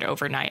disappeared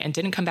overnight and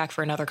didn't come back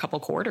for another couple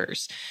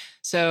quarters.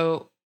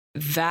 So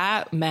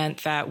that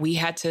meant that we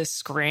had to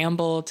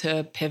scramble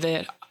to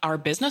pivot our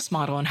business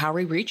model and how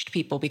we reached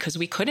people, because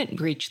we couldn't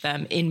reach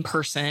them in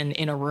person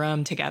in a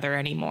room together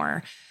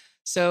anymore.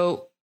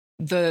 So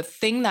the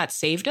thing that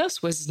saved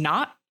us was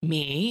not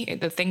me.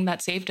 The thing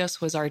that saved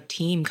us was our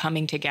team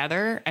coming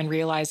together and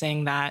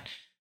realizing that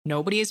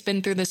nobody has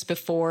been through this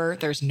before.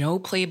 There's no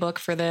playbook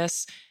for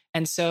this.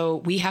 And so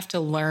we have to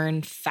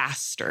learn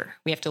faster.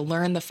 We have to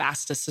learn the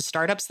fastest. The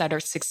startups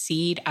that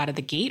succeed out of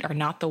the gate are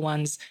not the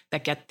ones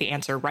that get the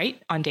answer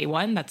right on day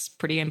one. That's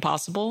pretty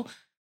impossible.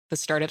 The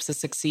startups that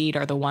succeed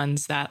are the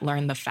ones that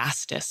learn the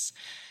fastest.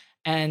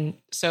 And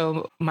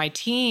so my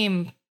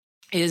team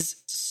is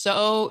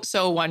so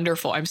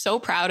wonderful. I'm so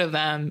proud of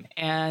them.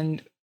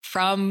 And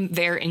from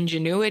their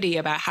ingenuity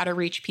about how to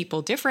reach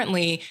people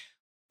differently,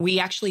 we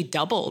actually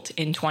doubled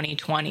in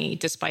 2020,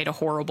 despite a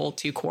horrible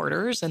 2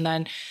 quarters. And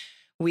then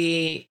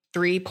we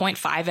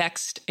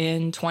 3.5x'd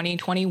in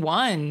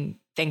 2021,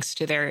 thanks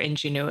to their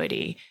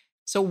ingenuity.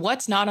 So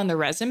what's not on the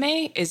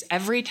resume is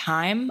every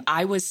time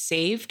I was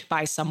saved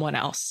by someone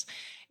else.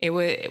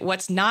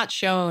 What's not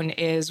shown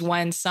is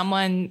when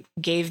someone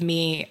gave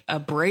me a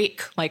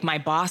break, like my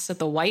boss at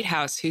the White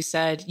House, who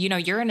said,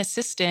 you're an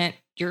assistant.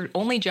 Your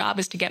only job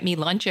is to get me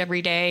lunch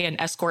every day and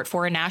escort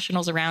foreign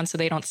nationals around so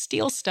they don't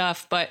steal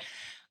stuff. But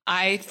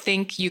I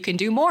think you can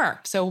do more.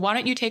 So why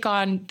don't you take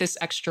on this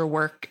extra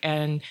work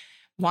and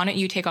why don't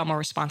you take on more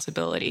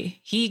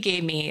responsibility? He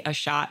gave me a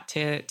shot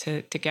to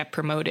get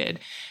promoted.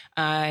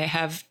 I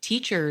have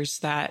teachers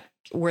that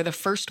were the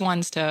first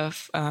ones to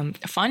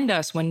fund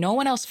us when no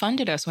one else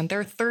funded us. When there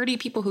are 30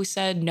 people who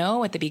said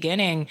no at the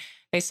beginning,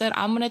 they said,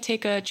 I'm going to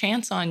take a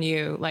chance on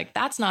you. Like,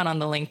 that's not on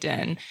the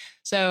LinkedIn.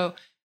 So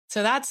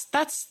that's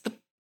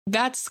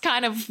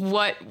kind of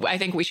what I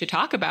think we should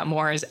talk about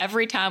more, is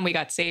every time we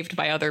got saved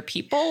by other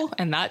people,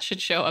 and that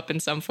should show up in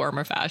some form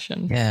or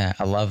fashion. Yeah,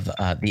 I love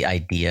the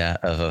idea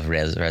of a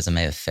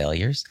resume of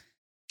failures.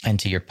 And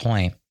to your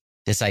point,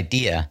 this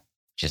idea,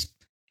 just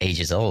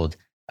ages old,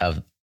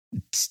 of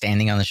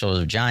standing on the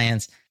shoulders of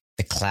giants,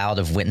 the cloud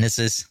of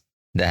witnesses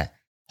that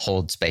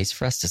hold space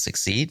for us to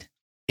succeed.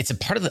 It's a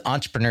part of the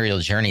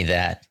entrepreneurial journey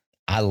that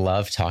I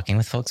love talking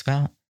with folks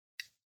about.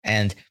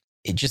 And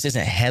it just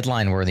isn't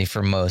headline worthy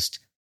for most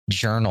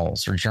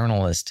journals or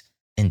journalist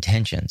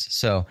intentions.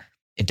 So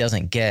it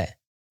doesn't get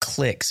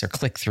clicks or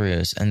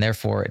click-throughs, and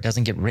therefore it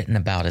doesn't get written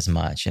about as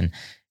much, and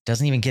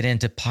doesn't even get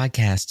into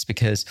podcasts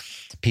because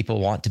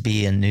people want to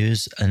be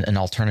an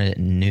alternate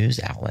news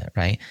outlet,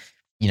 right?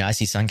 I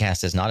see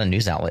Suncast as not a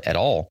news outlet at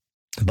all,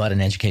 but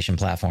an education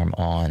platform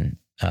on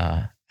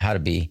how to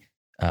be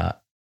an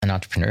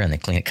entrepreneur in the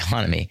clean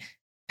economy.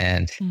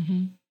 And,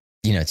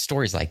 it's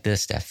stories like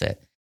this, Steph, that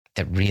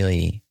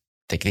really,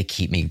 they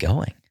keep me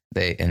going.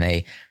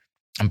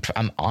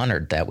 I'm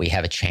honored that we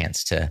have a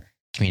chance to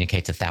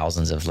communicate to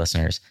thousands of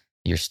listeners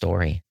your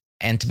story,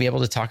 and to be able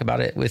to talk about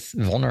it with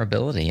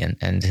vulnerability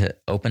and to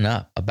open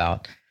up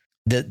about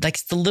the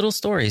little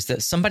stories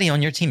that somebody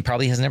on your team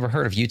probably has never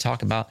heard of. You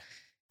talk about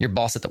your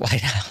boss at the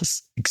White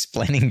House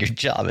explaining your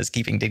job as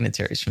keeping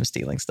dignitaries from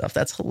stealing stuff.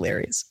 That's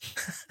hilarious.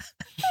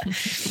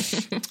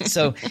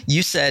 So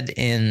you said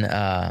in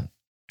a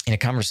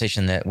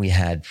conversation that we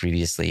had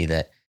previously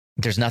that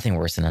there's nothing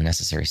worse than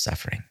unnecessary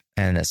suffering,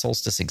 and that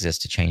Solstice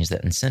exists to change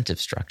that incentive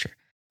structure.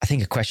 I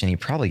think a question you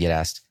probably get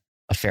asked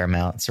a fair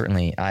amount,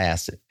 certainly I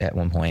asked it at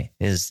one point,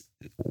 is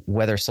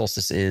whether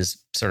Solstice is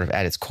sort of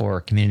at its core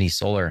a community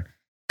solar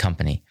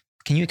company.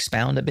 Can you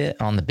expound a bit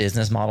on the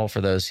business model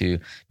for those who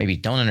maybe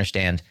don't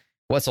understand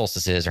what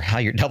Solstice is, or how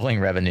you're doubling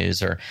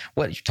revenues, or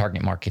what your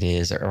target market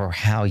is, or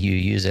how you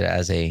use it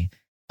as a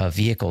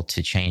vehicle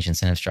to change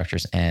incentive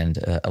structures and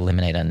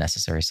eliminate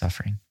unnecessary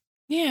suffering?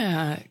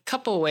 Yeah, a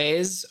couple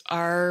ways.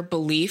 Our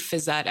belief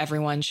is that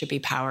everyone should be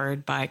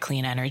powered by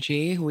clean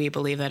energy. We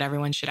believe that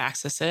everyone should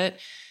access it.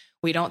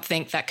 We don't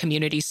think that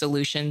community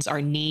solutions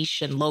are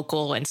niche and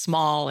local and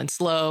small and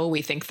slow.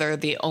 We think they're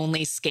the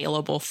only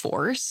scalable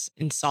force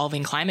in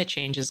solving climate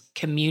change is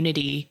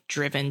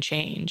community-driven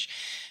change.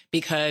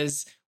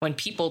 Because when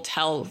people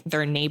tell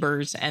their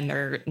neighbors and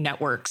their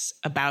networks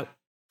about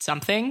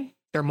something,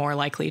 they're more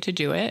likely to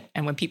do it.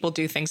 And when people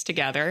do things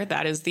together,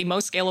 that is the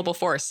most scalable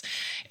force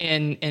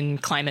in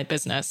climate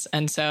business.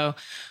 And so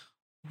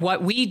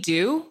what we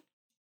do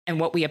and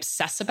what we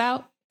obsess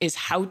about is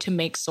how to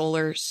make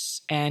solar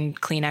and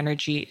clean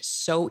energy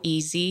so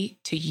easy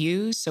to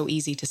use, so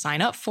easy to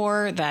sign up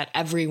for, that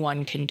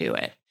everyone can do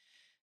it.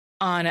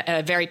 On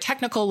a very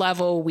technical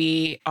level,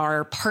 we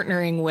are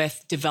partnering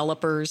with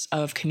developers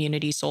of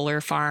community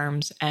solar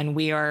farms, and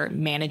we are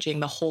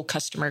managing the whole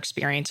customer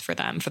experience for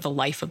them for the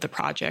life of the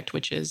project,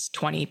 which is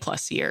 20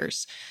 plus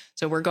years.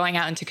 So we're going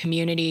out into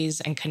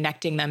communities and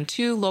connecting them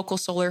to local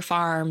solar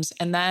farms.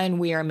 And then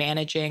we are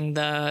managing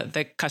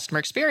the customer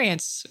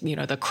experience,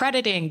 the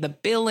crediting, the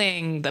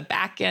billing, the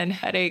back-end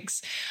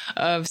headaches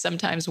of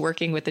sometimes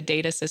working with the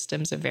data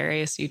systems of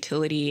various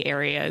utility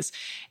areas.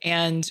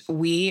 And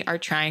we are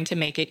trying to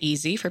make it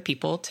easy for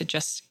people to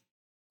just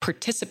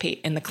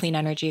participate in the clean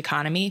energy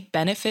economy,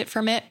 benefit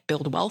from it,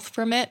 build wealth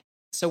from it.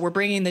 So we're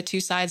bringing the two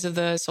sides of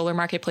the solar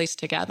marketplace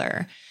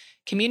together.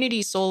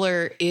 Community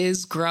solar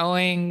is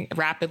growing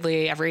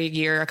rapidly. Every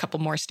year, a couple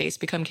more states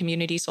become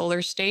community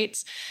solar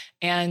states.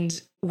 And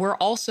we're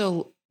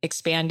also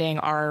expanding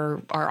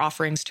our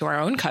offerings to our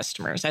own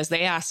customers as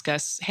they ask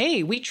us,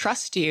 hey, we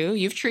trust you.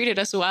 You've treated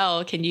us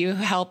well. Can you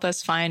help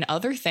us find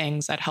other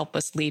things that help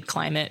us lead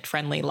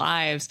climate-friendly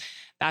lives?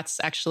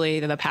 That's actually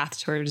the path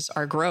towards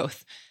our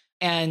growth.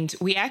 And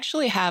we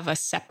actually have a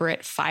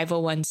separate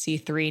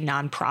 501c3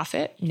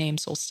 nonprofit named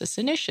Solstice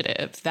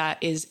Initiative that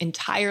is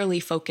entirely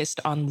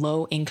focused on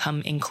low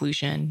income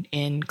inclusion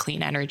in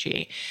clean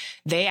energy.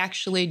 They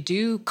actually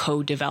do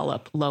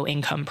co-develop low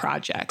income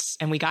projects.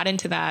 And we got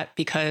into that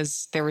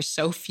because there were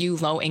so few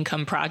low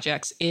income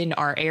projects in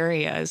our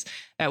areas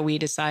that we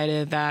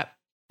decided that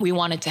we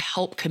wanted to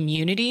help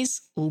communities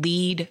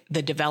lead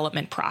the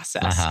development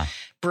process,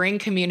 bring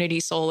community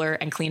solar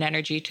and clean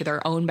energy to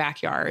their own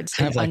backyards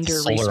kind in of like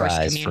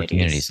under-resourced communities. For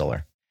community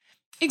solar.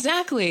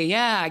 Exactly.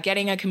 Yeah.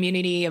 Getting a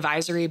community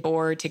advisory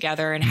board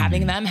together and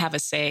having them have a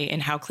say in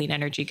how clean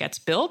energy gets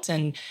built,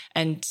 and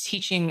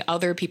teaching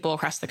other people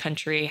across the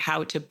country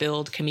how to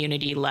build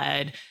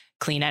community-led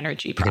clean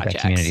energy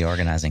projects. Community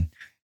organizing.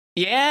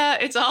 Yeah,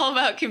 it's all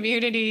about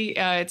community.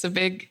 It's a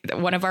big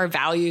one of our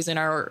values in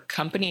our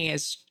company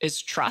is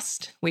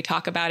trust. We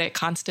talk about it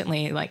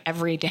constantly, like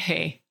every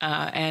day,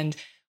 and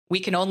we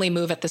can only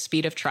move at the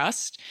speed of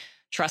trust.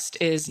 Trust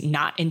is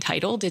not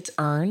entitled; it's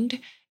earned,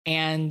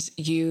 and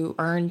you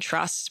earn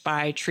trust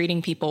by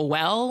treating people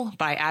well,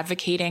 by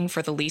advocating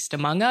for the least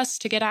among us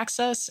to get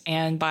access,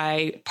 and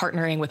by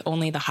partnering with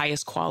only the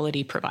highest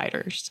quality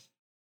providers.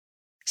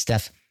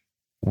 Steph,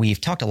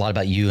 we've talked a lot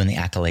about you and the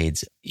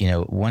accolades.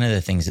 One of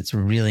the things that's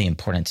really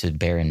important to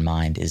bear in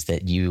mind is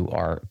that you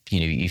are,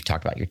 you've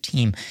talked about your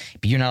team,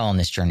 but you're not on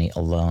this journey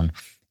alone.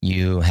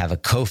 You have a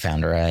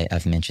co-founder.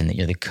 I've mentioned that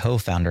you're the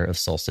co-founder of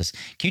Solstice.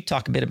 Can you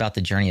talk a bit about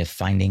the journey of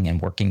finding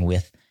and working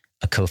with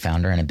a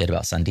co-founder, and a bit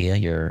about Sandhya,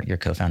 your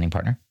co-founding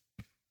partner?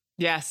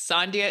 Yes,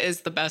 Sandhya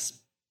is the best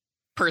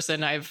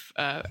person I've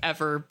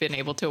ever been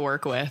able to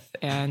work with.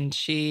 And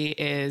she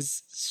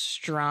is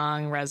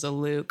strong,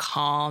 resolute,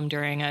 calm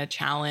during a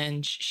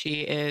challenge.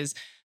 She is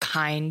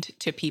kind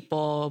to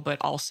people, but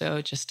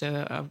also just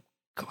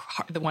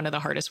one of the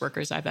hardest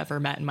workers I've ever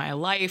met in my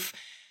life.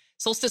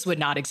 Solstice would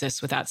not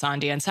exist without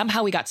Sandhya. And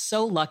somehow we got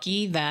so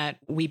lucky that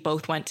we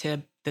both went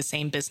to the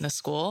same business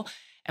school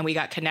and we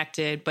got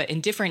connected, but in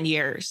different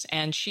years.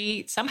 And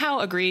she somehow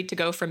agreed to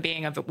go from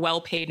being a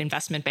well-paid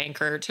investment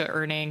banker to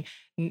earning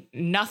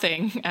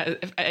nothing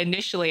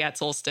initially at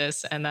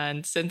Solstice. And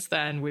then since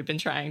then, we've been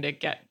trying to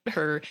get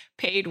her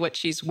paid what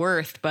she's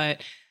worth,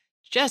 but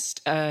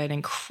just an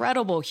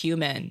incredible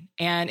human.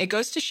 And it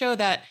goes to show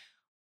that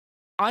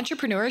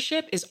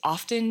entrepreneurship is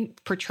often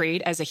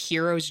portrayed as a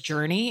hero's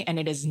journey, and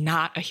it is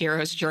not a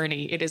hero's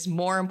journey. It is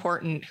more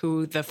important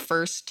who the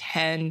first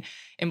 10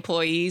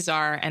 employees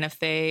are, and if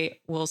they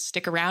will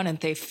stick around and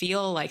they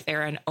feel like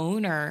they're an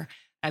owner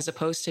as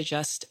opposed to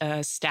just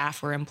a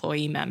staff or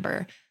employee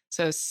member.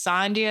 So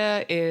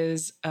Sandhya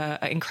is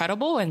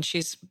incredible, and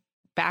she's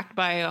backed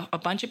by a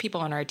bunch of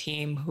people on our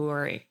team who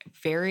are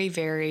very,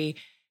 very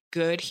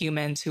good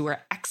humans who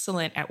are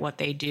excellent at what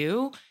they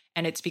do.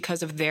 And it's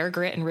because of their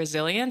grit and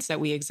resilience that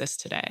we exist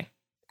today.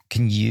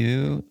 Can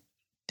you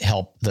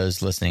help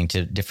those listening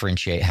to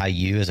differentiate how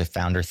you as a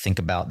founder think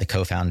about the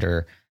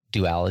co-founder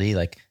duality,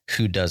 like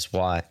who does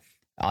what?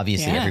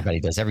 Obviously, everybody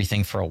does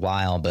everything for a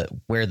while, but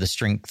where the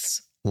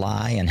strengths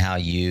lie and how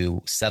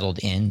you settled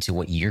into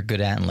what you're good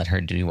at and let her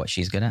do what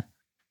she's good at?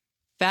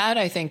 That,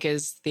 I think,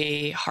 is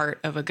the heart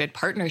of a good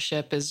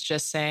partnership, is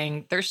just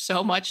saying there's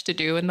so much to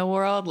do in the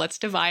world. Let's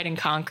divide and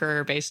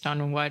conquer based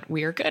on what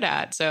we are good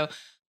at. So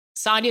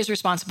Sandhya is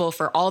responsible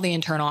for all the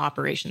internal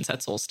operations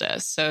at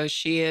Solstice. So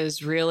she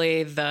is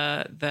really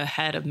the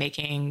head of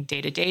making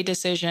day-to-day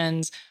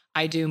decisions.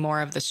 I do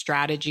more of the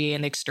strategy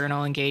and the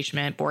external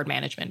engagement, board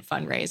management,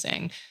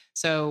 fundraising.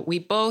 So we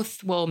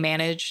both will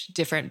manage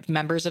different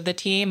members of the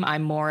team.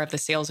 I'm more of the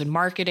sales and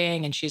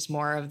marketing, and she's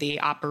more of the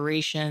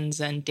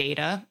operations and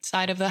data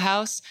side of the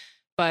house.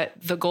 But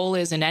the goal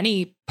is, in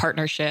any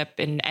partnership,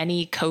 in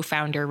any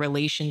co-founder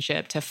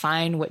relationship, to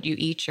find what you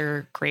each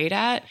are great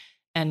at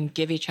and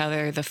give each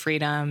other the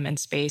freedom and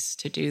space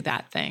to do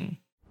that thing.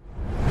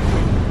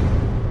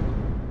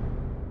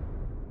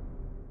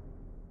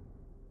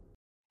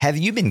 Have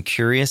you been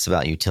curious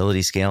about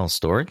utility scale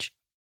storage?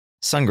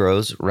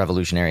 Sungrow's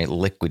revolutionary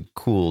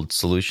liquid-cooled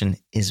solution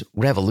is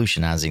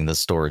revolutionizing the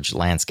storage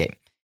landscape.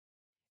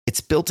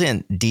 Its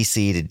built-in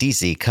DC to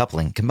DC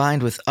coupling,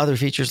 combined with other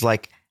features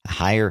like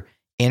higher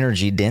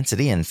energy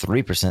density and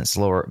 3%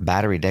 slower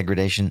battery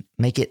degradation,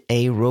 make it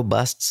a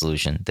robust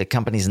solution that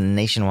companies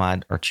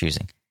nationwide are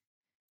choosing.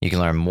 You can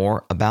learn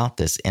more about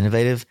this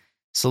innovative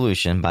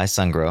solution by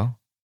Sungrow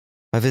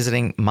by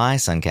visiting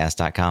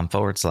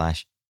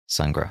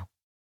mysuncast.com/Sungrow.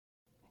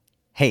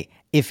 Hey,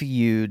 if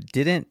you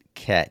didn't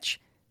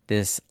catch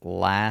this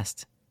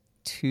last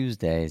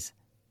Tuesday's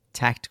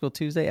Tactical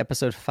Tuesday,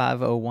 episode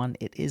 501,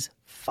 it is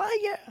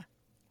fire.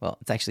 Well,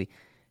 it's actually,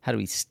 how do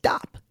we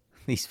stop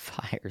these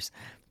fires?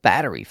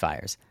 Battery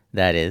fires,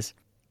 that is.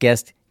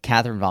 Guest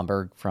Catherine Von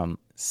Berg from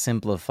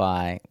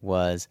Simplify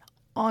was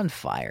on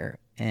fire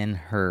in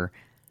her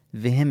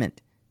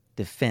vehement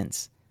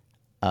defense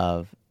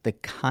of the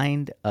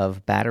kind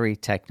of battery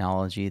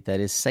technology that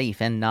is safe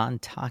and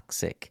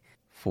non-toxic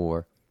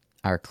for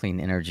our clean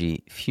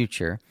energy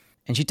future.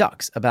 And she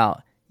talks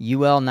about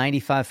UL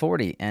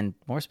 9540, and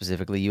more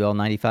specifically UL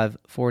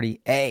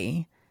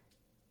 9540A,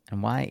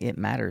 and why it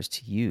matters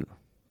to you,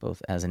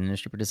 both as an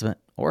industry participant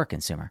or a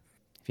consumer.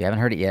 If you haven't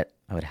heard it yet,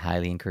 I would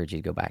highly encourage you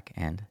to go back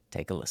and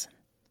take a listen.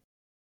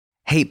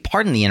 Hey,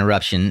 pardon the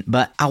interruption,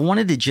 but I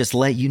wanted to just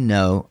let you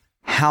know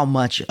how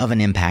much of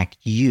an impact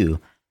you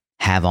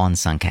have on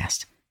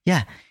Suncast.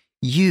 Yeah,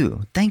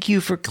 you. Thank you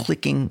for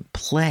clicking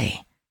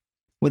play.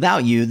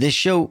 Without you, this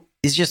show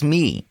is just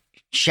me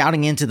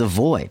shouting into the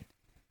void.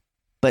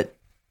 But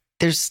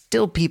there's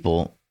still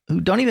people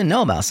who don't even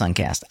know about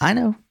Suncast. I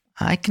know.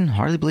 I can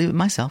hardly believe it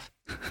myself.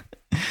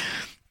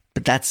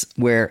 But that's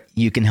where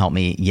you can help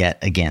me yet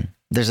again.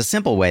 There's a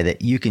simple way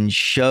that you can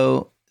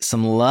show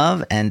some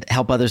love and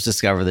help others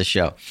discover the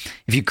show.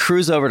 If you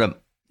cruise over to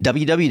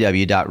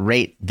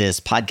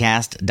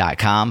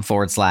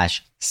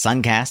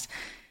www.ratethispodcast.com/Suncast,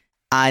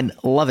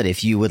 I'd love it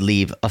if you would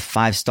leave a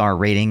 5-star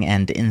rating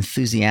and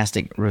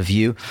enthusiastic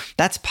review.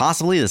 That's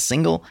possibly the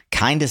single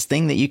kindest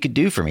thing that you could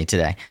do for me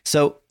today.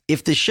 So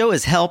if the show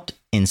has helped,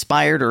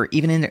 inspired, or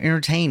even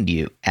entertained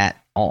you at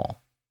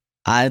all,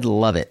 I'd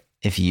love it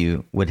if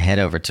you would head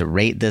over to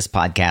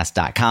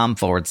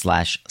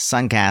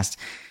ratethispodcast.com/Suncast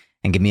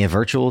and give me a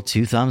virtual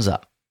 2 thumbs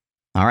up.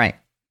 All right,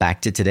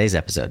 back to today's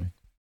episode.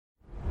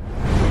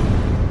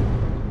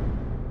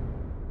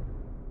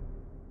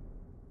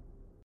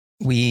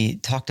 We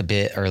talked a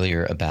bit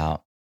earlier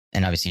about,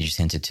 and obviously you just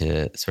hinted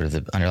to sort of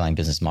the underlying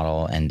business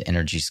model and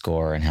energy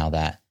score and how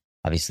that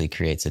obviously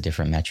creates a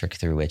different metric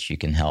through which you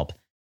can help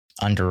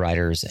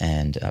underwriters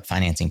and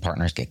financing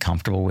partners get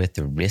comfortable with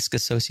the risk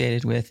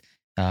associated with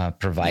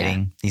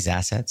providing these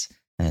assets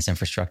and this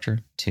infrastructure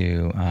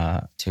to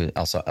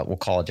also, we'll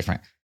call a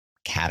different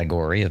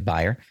category of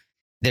buyer.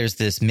 There's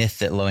this myth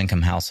that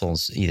low-income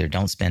households either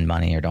don't spend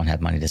money or don't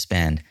have money to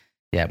spend.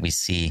 Yet we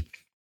see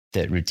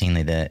that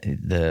routinely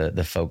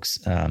the folks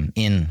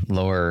in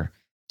lower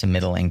to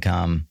middle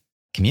income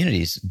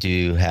communities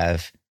do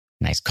have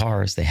nice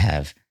cars. They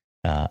have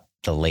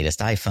the latest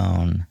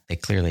iPhone. They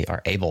clearly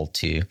are able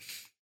to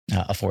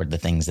afford the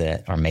things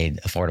that are made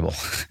affordable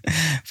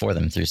for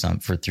them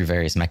through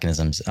various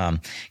mechanisms.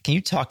 Can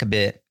you talk a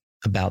bit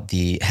about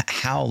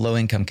how low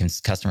income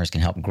customers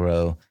can help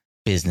grow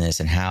business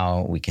and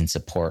how we can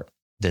support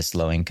this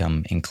low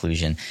income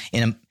inclusion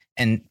and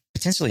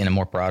potentially in a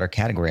more broader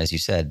category, as you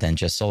said, than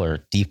just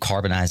solar,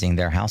 decarbonizing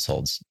their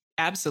households?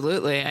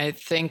 Absolutely. I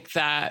think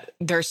that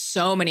there's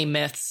so many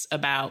myths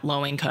about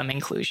low-income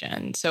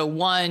inclusion. So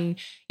one,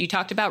 you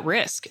talked about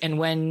risk. And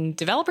when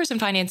developers and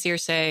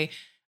financiers say,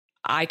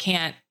 I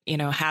can't,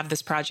 have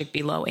this project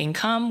be low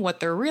income,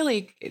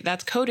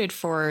 that's coded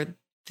for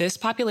this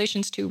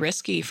population's too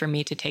risky for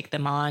me to take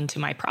them on to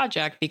my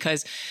project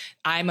because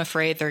I'm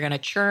afraid they're going to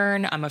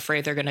churn. I'm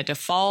afraid they're going to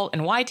default.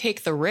 And why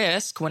take the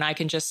risk when I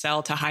can just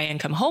sell to high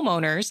income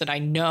homeowners that I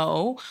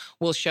know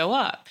will show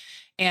up?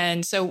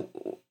 And so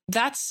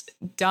that's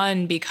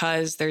done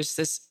because there's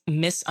this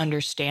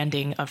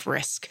misunderstanding of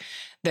risk,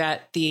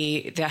 that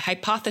the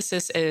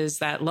hypothesis is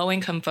that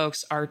low-income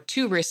folks are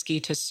too risky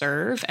to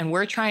serve. And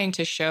we're trying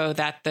to show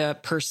that the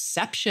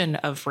perception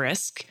of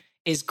risk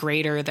is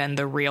greater than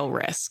the real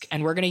risk.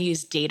 And we're going to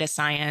use data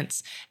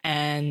science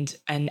and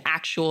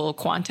actual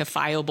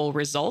quantifiable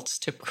results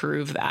to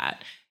prove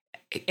that.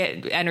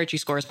 Energy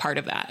Score is part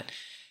of that.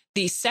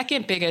 The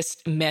second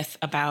biggest myth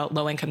about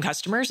low-income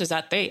customers is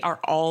that they are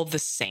all the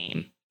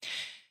same.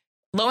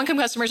 Low-income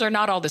customers are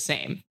not all the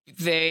same.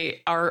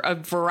 They are a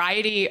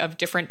variety of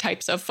different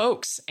types of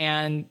folks.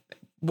 And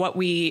what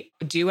we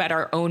do at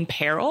our own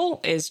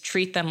peril is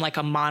treat them like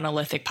a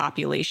monolithic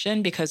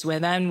population, because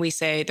when we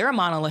say they're a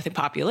monolithic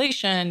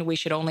population, we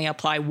should only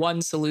apply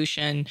one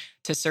solution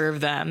to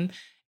serve them.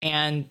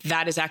 And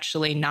that is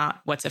actually not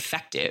what's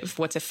effective.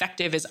 What's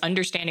effective is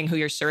understanding who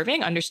you're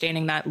serving,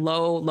 understanding that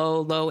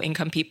low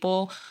income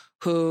people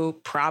who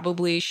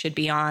probably should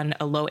be on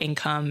a low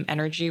income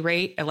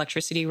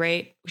electricity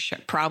rate,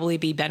 should probably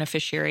be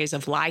beneficiaries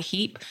of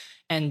LIHEAP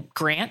and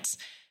grants,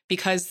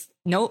 because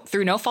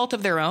through no fault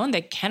of their own,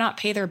 they cannot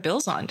pay their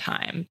bills on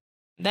time.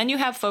 Then you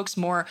have folks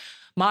more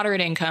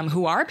moderate income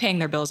who are paying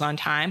their bills on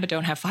time, but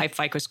don't have high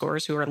FICO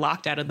scores, who are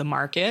locked out of the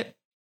market.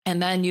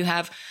 And then you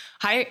have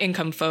higher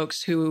income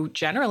folks who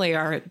generally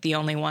are the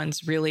only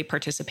ones really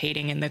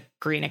participating in the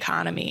green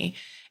economy.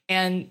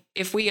 And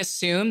if we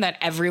assume that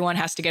everyone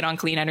has to get on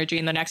clean energy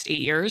in the next 8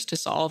 years to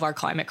solve our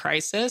climate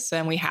crisis,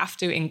 then we have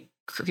to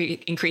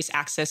increase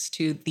access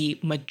to the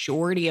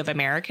majority of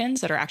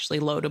Americans that are actually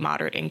low to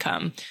moderate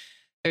income.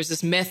 There's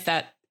this myth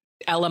that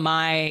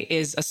LMI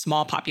is a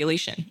small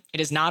population. It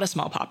is not a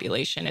small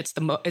population.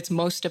 It's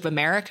most of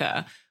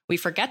America. We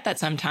forget that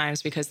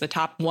sometimes because the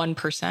top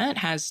 1%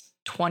 has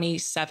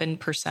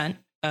 27%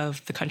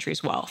 of the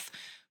country's wealth.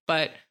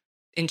 But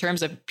in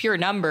terms of pure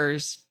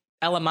numbers,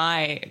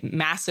 LMI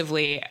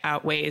massively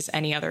outweighs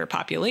any other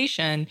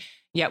population,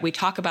 yet we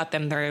talk about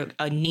them, they're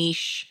a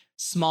niche,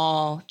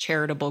 small,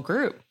 charitable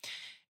group.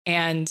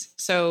 And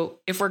so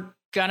if we're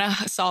going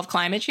to solve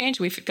climate change,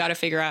 we've got to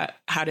figure out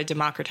how to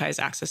democratize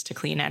access to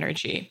clean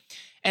energy.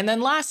 And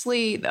then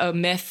lastly, a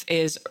myth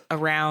is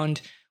around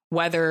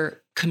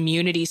whether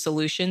community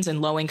solutions and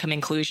low-income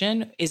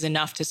inclusion is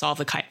enough to solve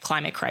the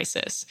climate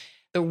crisis.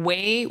 The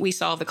way we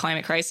solve the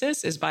climate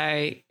crisis is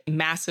by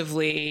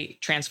massively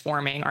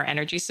transforming our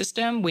energy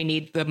system. We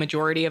need the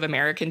majority of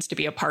Americans to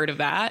be a part of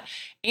that.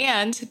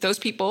 And those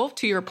people,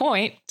 to your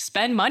point,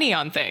 spend money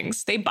on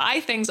things. They buy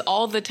things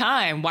all the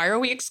time. Why are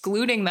we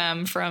excluding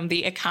them from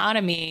the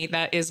economy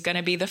that is going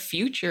to be the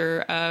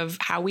future of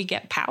how we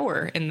get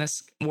power in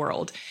this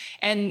world?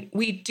 And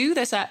we do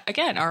this at,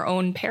 again, our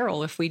own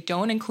peril. If we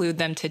don't include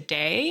them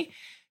today,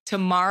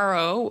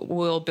 tomorrow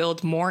we'll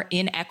build more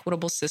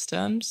inequitable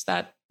systems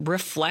that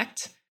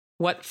reflect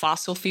what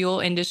fossil fuel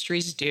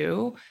industries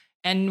do.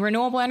 And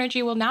renewable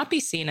energy will not be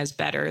seen as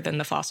better than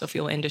the fossil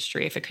fuel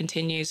industry if it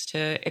continues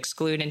to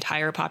exclude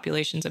entire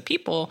populations of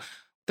people.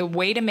 The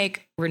way to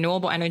make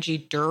renewable energy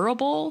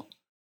durable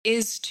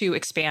is to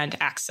expand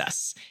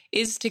access,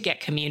 is to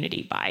get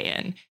community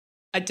buy-in.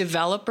 A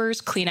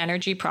developer's clean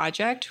energy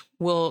project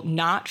will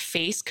not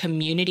face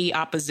community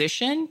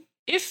opposition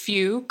if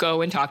you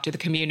go and talk to the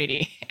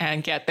community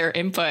and get their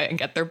input and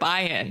get their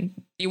buy-in.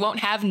 You won't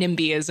have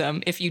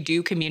NIMBYism if you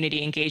do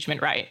community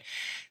engagement right.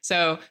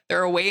 So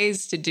there are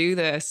ways to do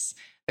this.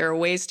 There are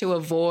ways to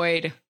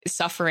avoid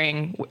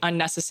suffering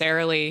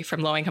unnecessarily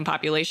from low-income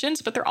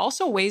populations, but there are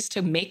also ways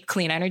to make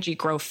clean energy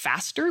grow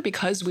faster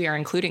because we are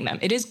including them.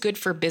 It is good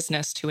for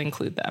business to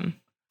include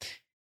them.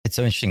 It's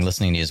so interesting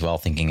listening to you as well,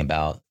 thinking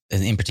about,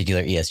 in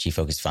particular,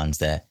 ESG-focused funds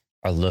that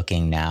are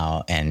looking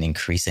now and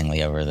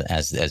increasingly over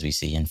as we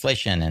see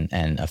inflation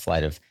and a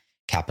flight of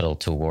capital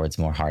towards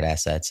more hard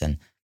assets and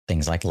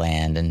things like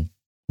land and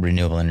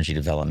renewable energy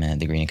development.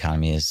 The green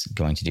economy is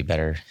going to do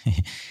better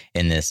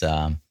in this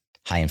high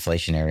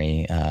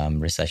inflationary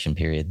recession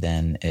period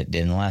than it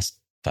did in the last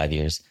 5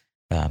 years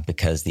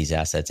because these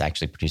assets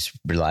actually produce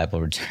reliable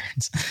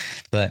returns.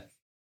 But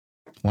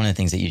one of the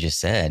things that you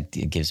just said,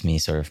 it gives me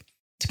sort of,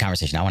 it's a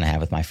conversation I want to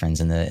have with my friends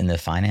in the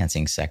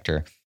financing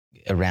sector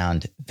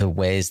around the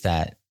ways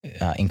that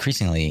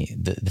increasingly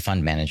the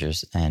fund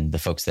managers and the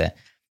folks that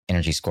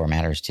Energy Score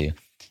matters to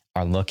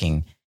are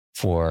looking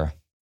for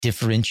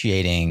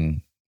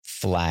differentiating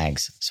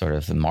flags, sort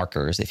of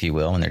markers, if you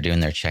will, when they're doing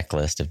their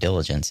checklist of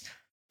diligence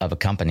of a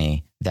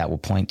company that will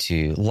point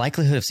to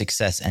likelihood of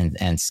success and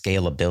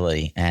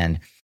scalability. And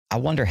I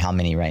wonder how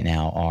many right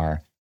now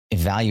are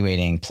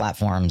evaluating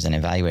platforms and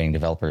evaluating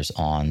developers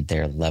on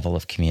their level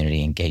of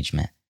community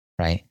engagement,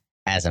 right?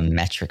 As a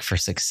metric for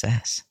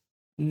success.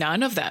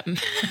 None of them.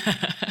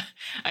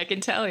 I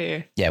can tell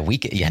you. Yeah, we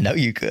could. Yeah, no,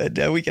 you could.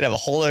 We could have a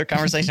whole other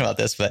conversation about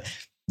this. But,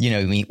 you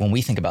know, when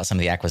we think about some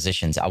of the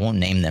acquisitions, I won't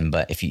name them,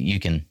 but if you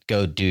can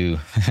go do,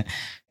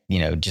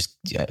 just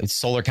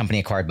solar company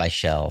acquired by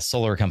Shell,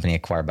 solar company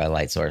acquired by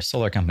Lightsource,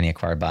 solar company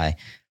acquired by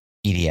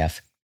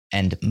EDF.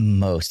 And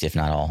most, if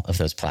not all, of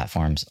those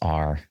platforms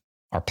are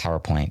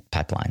PowerPoint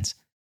pipelines.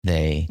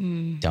 They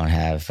don't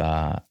have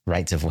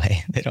rights of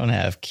way. They don't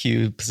have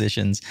queue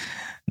positions.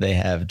 They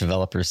have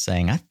developers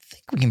saying, I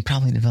think we can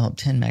probably develop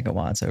 10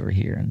 megawatts over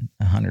here and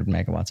 100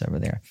 megawatts over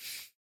there.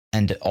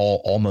 And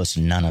almost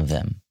none of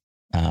them,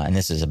 and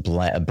this is a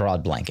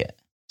broad blanket.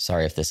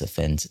 Sorry if this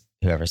offends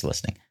whoever's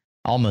listening.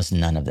 Almost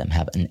none of them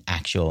have an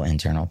actual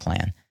internal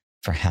plan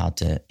for how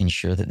to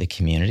ensure that the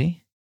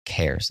community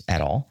cares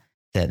at all,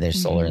 that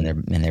there's solar in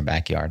their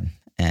backyard,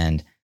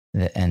 and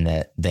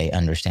that they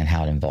understand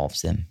how it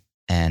involves them.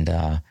 And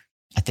I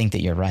think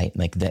that you're right.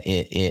 Like that,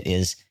 it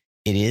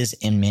is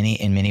in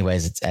many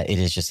ways. It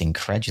is just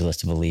incredulous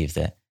to believe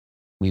that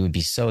we would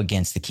be so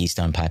against the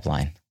Keystone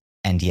Pipeline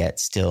and yet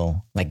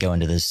still like go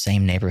into those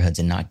same neighborhoods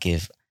and not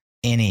give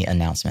any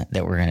announcement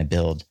that we're going to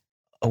build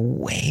a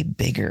way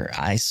bigger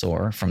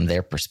eyesore from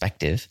their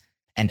perspective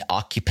and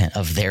occupant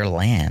of their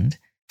land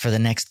for the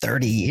next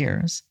 30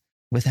 years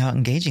without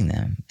engaging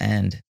them.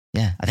 And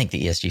yeah, I think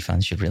the ESG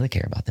funds should really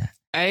care about that.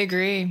 I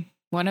agree.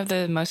 One of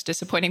the most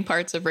disappointing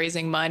parts of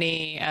raising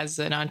money as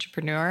an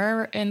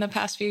entrepreneur in the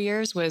past few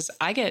years was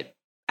I get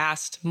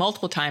asked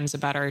multiple times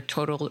about our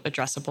total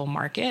addressable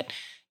market.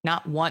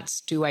 Not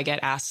once do I get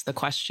asked the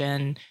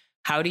question,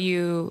 how do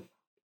you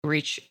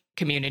reach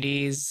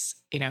communities,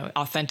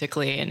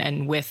 authentically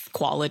and with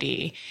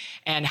quality?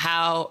 And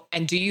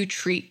do you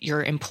treat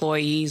your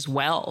employees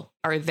well?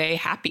 Are they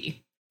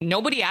happy?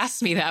 Nobody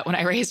asks me that when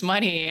I raise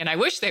money, and I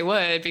wish they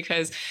would,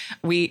 because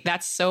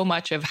that's so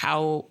much of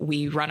how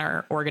we run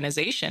our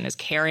organization, is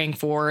caring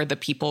for the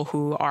people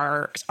who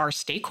are our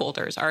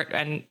stakeholders.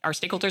 And our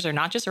stakeholders are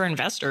not just our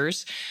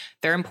investors,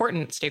 they're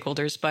important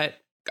stakeholders, but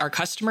our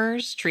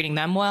customers, treating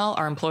them well,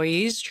 our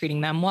employees, treating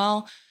them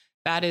well,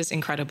 that is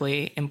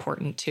incredibly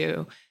important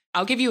too.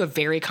 I'll give you a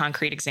very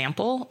concrete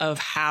example of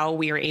how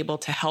we are able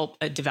to help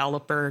a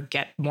developer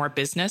get more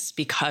business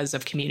because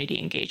of community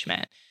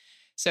engagement.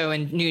 So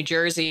in New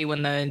Jersey,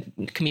 when the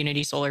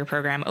community solar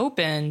program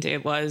opened,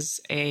 it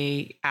was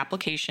a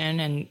application,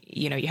 and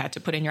you had to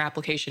put in your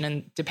application,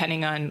 and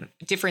depending on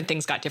different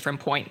things got different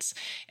points.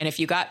 And if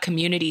you got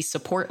community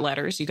support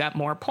letters, you got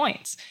more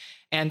points.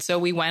 And so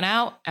we went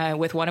out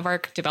with one of our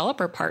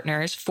developer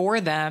partners for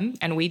them,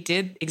 and we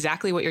did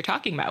exactly what you're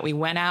talking about. We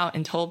went out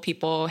and told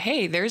people,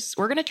 hey,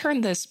 we're going to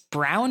turn this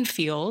brown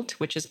field,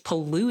 which is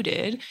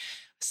polluted,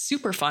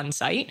 super fun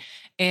site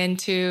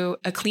into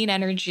a clean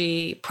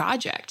energy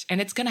project.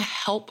 And it's going to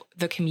help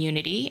the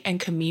community, and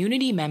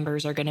community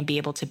members are going to be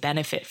able to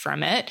benefit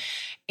from it.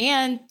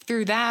 And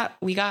through that,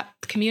 we got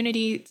the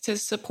community to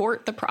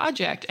support the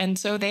project. And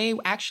so they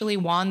actually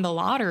won the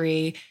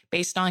lottery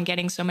based on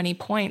getting so many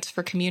points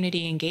for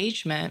community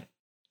engagement.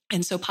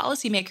 And so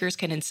policymakers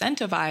can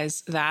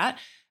incentivize that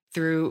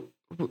through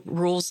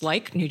rules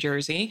like New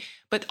Jersey,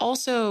 but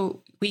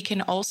also we can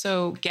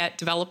also get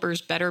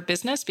developers better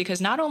business,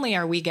 because not only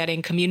are we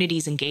getting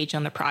communities engaged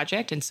on the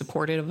project and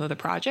supportive of the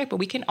project, but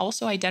we can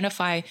also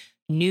identify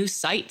new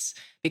sites.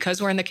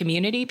 Because we're in the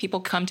community,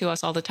 people come to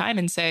us all the time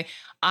and say,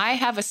 I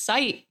have a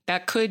site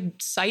that could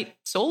site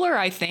solar,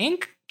 I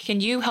think. Can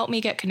you help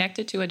me get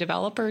connected to a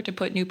developer to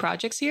put new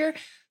projects here?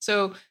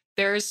 So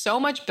there's so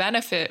much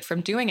benefit from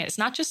doing it. It's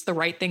not just the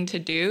right thing to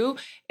do,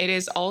 it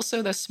is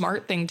also the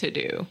smart thing to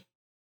do.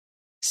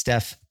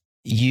 Steph,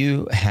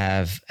 you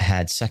have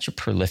had such a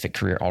prolific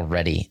career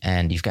already,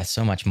 and you've got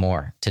so much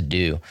more to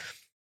do.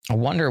 I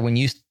wonder, when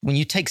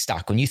you take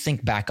stock, when you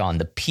think back on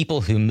the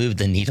people who moved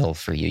the needle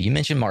for you, you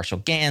mentioned Marshall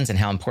Gans and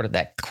how important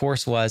that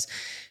course was.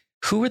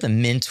 Who were the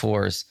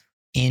mentors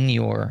in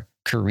your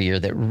career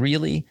that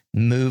really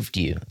moved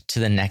you to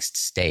the next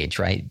stage,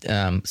 right?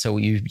 So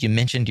you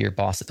mentioned your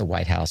boss at the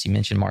White House. You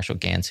mentioned Marshall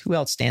Gans. Who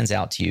else stands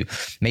out to you?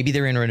 Maybe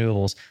they're in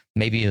renewables.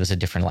 Maybe it was a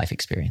different life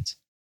experience.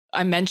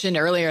 I mentioned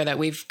earlier that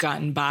we've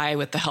gotten by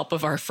with the help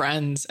of our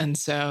friends. And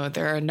so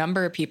there are a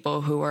number of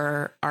people who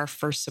are our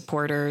first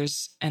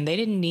supporters, and they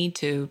didn't need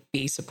to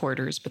be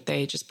supporters, but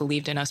they just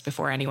believed in us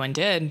before anyone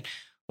did.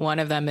 One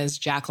of them is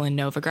Jacqueline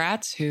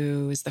Novogratz,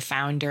 who is the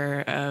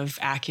founder of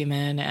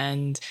Acumen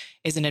and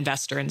is an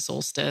investor in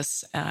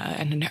Solstice,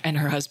 and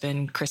her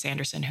husband, Chris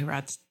Anderson, who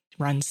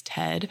runs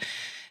TED.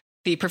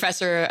 The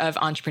professor of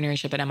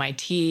entrepreneurship at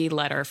MIT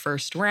led our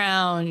first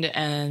round,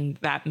 and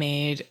that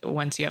made,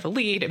 once you have a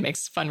lead, it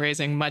makes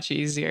fundraising much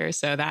easier.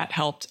 So that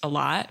helped a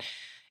lot.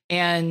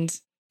 And,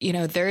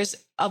 there's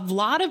a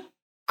lot of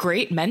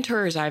great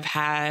mentors I've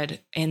had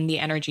in the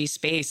energy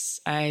space.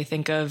 I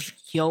think of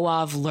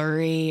Yoav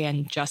Lurie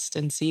and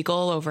Justin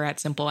Siegel over at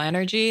Simple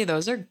Energy.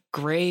 Those are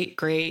great,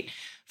 great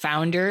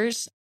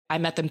founders. I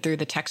met them through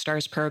the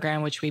Techstars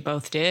program, which we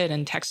both did.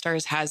 And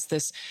Techstars has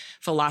this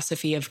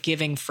philosophy of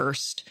giving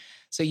first.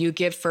 So you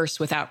give first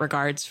without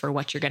regards for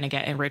what you're going to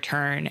get in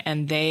return.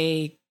 And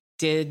they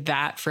did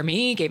that for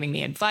me, giving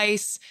me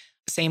advice.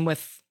 Same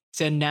with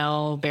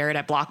Danelle Barrett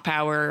at Block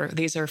Power.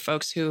 These are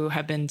folks who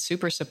have been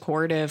super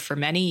supportive for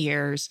many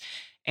years,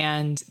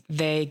 and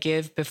they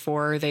give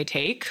before they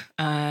take,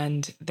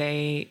 and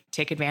they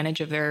take advantage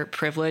of their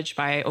privilege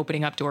by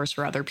opening up doors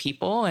for other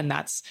people. And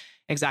that's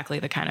exactly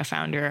the kind of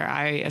founder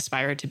I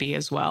aspire to be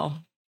as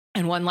well.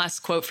 And one last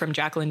quote from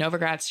Jacqueline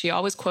Novogratz. She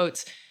always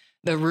quotes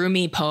the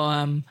Rumi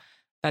poem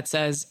that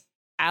says,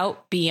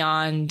 out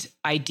beyond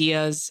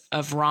ideas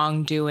of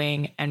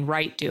wrongdoing and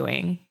right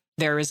doing,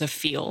 there is a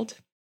field.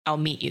 I'll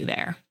meet you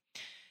there.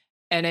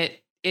 And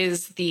it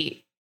is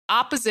the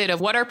opposite of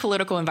what our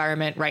political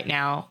environment right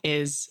now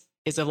is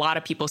a lot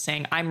of people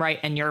saying, I'm right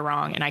and you're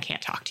wrong, and I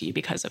can't talk to you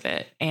because of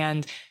it.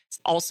 And it's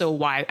also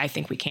why I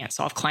think we can't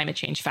solve climate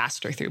change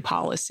faster through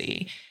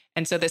policy.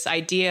 And so this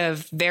idea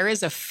of there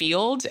is a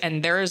field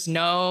and there is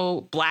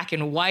no black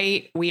and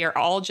white, we are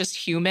all just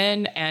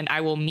human, and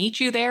I will meet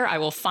you there, I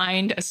will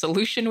find a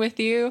solution with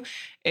you,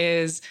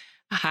 is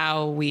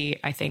how we,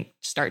 I think,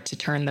 start to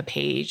turn the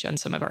page on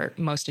some of our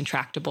most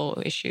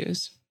intractable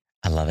issues.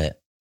 I love it.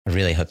 I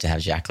really hope to have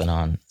Jacqueline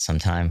on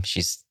sometime.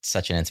 She's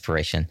such an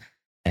inspiration.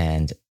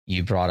 And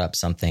you brought up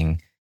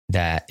something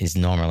that is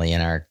normally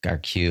in our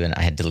queue, and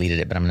I had deleted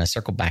it, but I'm going to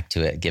circle back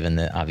to it given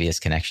the obvious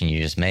connection you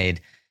just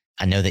made.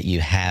 I know that you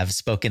have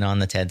spoken on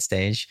the TED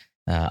stage.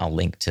 I'll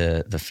link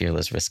to the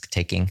Fearless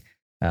Risk-Taking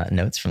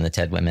notes from the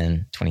TED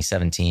Women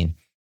 2017.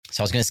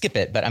 So I was going to skip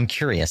it, but I'm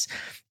curious,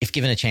 if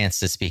given a chance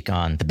to speak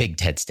on the big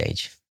TED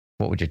stage,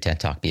 what would your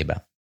TED Talk be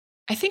about?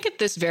 I think at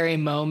this very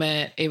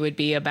moment, it would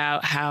be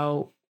about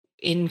how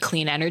in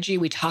clean energy,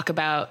 we talk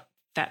about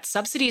that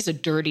subsidy is a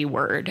dirty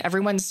word.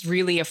 Everyone's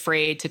really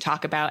afraid to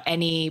talk about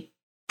any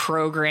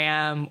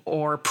program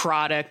or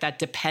product that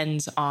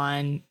depends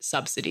on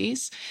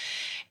subsidies.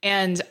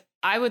 And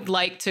I would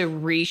like to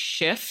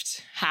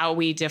reshift how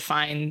we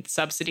define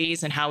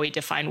subsidies and how we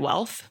define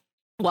wealth.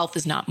 Wealth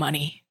is not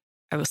money.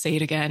 I will say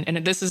it again. And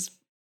this is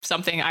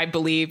something I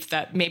believe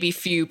that maybe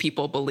few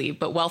people believe,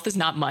 but wealth is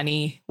not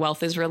money.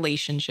 Wealth is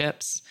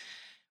relationships.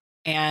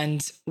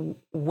 And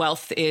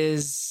wealth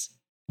is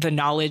the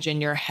knowledge in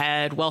your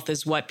head. Wealth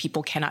is what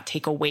people cannot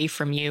take away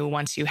from you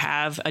once you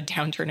have a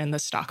downturn in the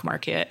stock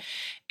market.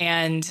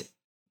 And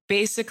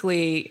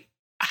basically,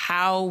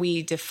 how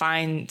we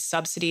define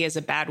subsidy as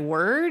a bad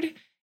word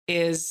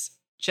is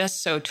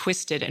just so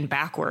twisted and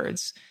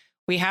backwards.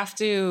 We have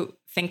to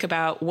think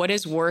about what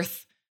is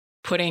worth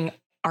putting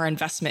our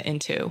investment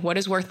into, what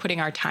is worth putting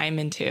our time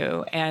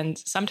into. And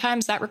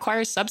sometimes that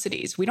requires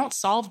subsidies. We don't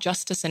solve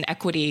justice and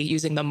equity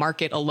using the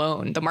market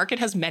alone. The market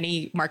has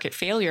many market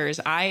failures.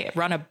 I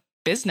run a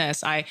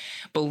business. I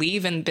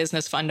believe in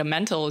business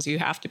fundamentals. You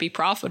have to be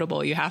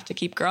profitable. You have to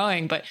keep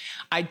growing. But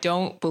I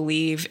don't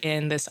believe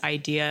in this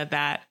idea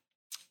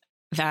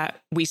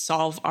that we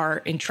solve our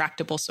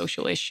intractable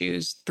social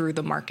issues through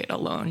the market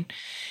alone.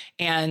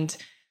 And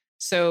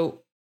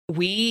so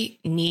we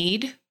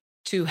need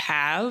to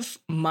have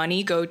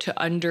money go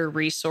to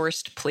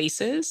under-resourced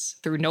places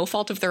through no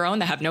fault of their own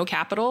that have no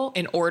capital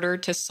in order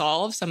to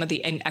solve some of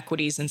the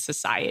inequities in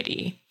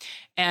society.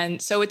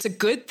 And so it's a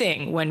good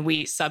thing when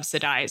we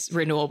subsidize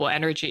renewable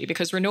energy,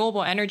 because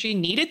renewable energy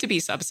needed to be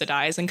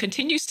subsidized and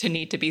continues to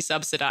need to be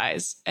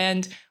subsidized.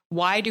 And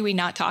why do we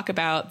not talk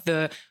about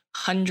the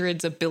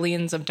hundreds of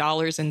billions of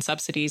dollars in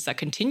subsidies that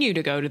continue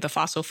to go to the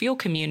fossil fuel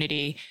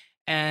community?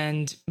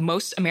 And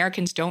most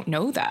Americans don't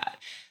know that.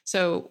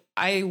 So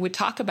I would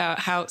talk about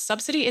how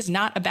subsidy is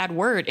not a bad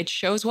word. It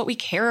shows what we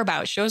care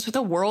about, shows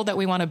the world that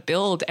we want to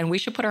build, and we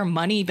should put our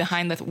money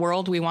behind the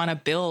world we want to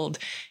build.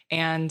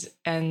 And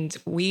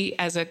we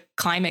as a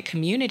climate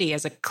community,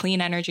 as a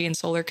clean energy and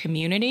solar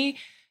community,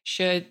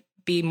 should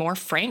be more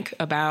frank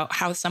about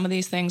how some of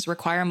these things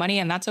require money.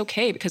 And that's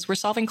okay, because we're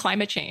solving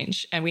climate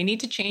change and we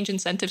need to change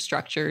incentive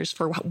structures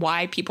for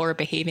why people are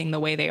behaving the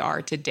way they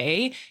are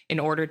today in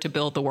order to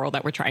build the world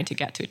that we're trying to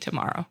get to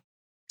tomorrow.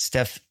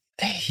 Steph,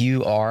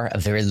 you are a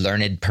very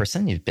learned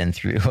person. You've been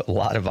through a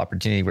lot of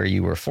opportunity where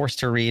you were forced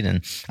to read.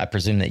 And I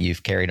presume that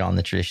you've carried on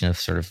the tradition of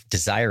sort of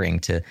desiring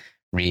to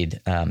read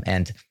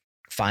and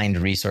find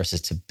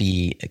resources to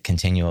be a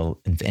continual,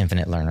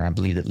 infinite learner. I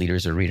believe that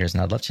leaders are readers.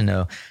 And I'd love to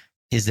know,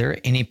 is there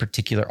any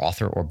particular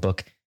author or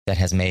book that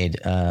has made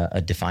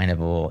a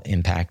definable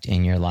impact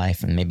in your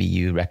life? And maybe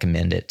you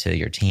recommend it to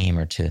your team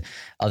or to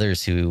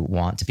others who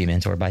want to be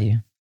mentored by you?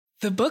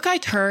 The book I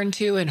turn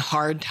to in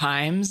hard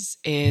times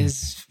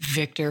is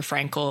Viktor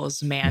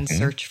Frankl's Man's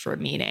Search for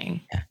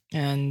Meaning. Yeah.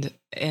 And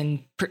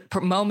in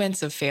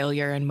moments of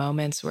failure and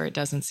moments where it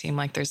doesn't seem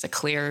like there's a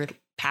clear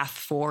path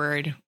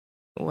forward,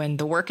 when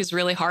the work is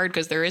really hard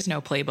because there is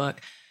no playbook,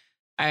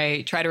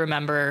 I try to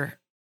remember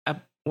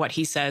what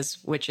he says,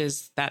 which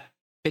is that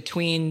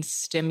between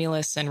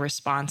stimulus and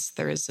response,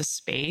 there is a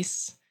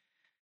space.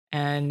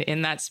 And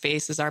in that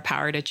space is our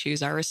power to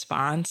choose our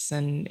response.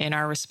 And in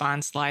our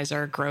response lies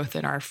our growth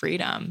and our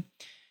freedom.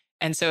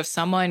 And so if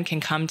someone can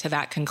come to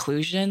that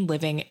conclusion,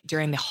 living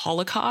during the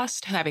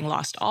Holocaust, having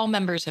lost all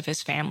members of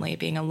his family,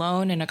 being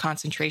alone in a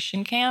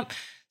concentration camp,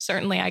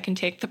 certainly I can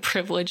take the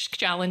privileged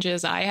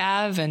challenges I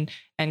have and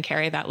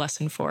carry that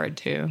lesson forward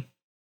too.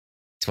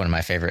 It's one of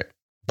my favorite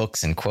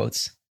books and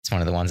quotes. It's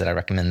one of the ones that I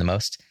recommend the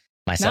most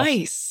myself.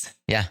 Nice.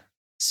 Yeah.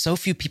 So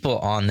few people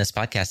on this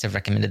podcast have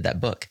recommended that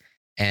book.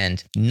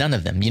 And none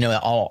of them,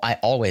 I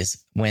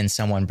always, when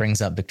someone brings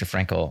up Viktor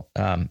Frankl,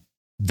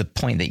 the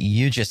point that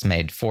you just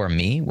made for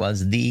me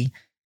was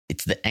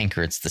it's the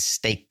anchor, it's the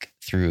stake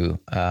through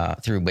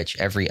which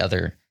every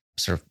other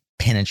sort of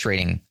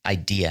penetrating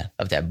idea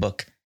of that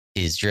book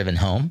is driven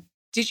home.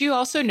 Did you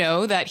also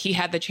know that he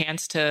had the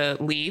chance to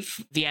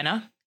leave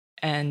Vienna?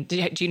 And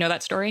do you know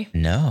that story?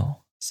 No.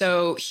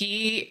 So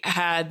he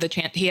had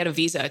a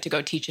visa to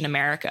go teach in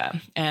America,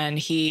 and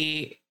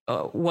he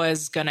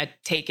was going to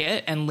take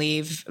it and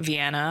leave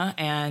Vienna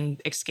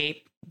and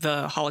escape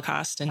the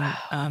Holocaust. And,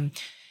 wow.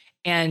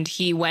 And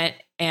he went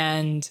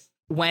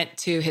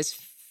to his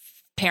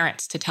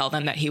parents to tell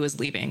them that he was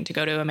leaving to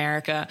go to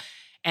America.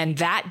 And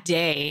that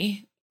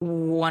day,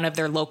 one of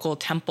their local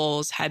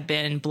temples had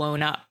been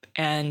blown up,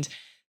 and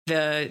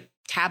the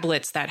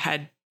tablets that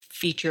had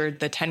featured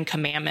the 10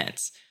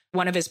 Commandments,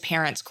 one of his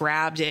parents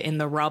grabbed it in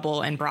the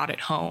rubble and brought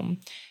it home.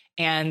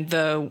 And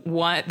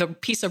the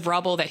piece of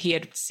rubble that he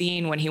had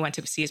seen when he went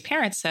to see his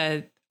parents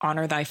said,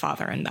 "Honor thy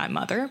father and thy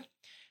mother."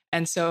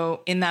 And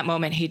so in that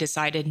moment, he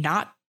decided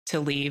not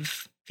to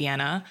leave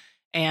Vienna,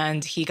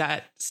 and he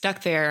got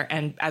stuck there.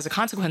 And as a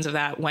consequence of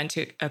that, went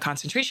to a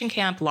concentration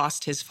camp,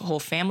 lost his whole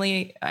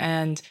family.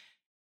 And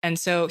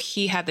so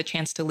he had the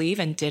chance to leave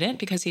and didn't,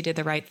 because he did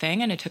the right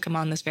thing. And it took him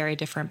on this very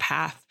different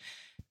path,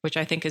 which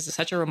I think is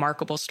such a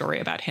remarkable story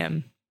about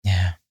him.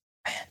 Yeah.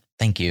 Man,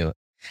 thank you.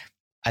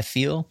 I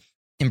feel,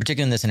 in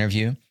particular in this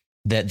interview,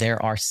 that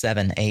there are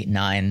 7, 8,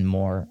 9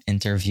 more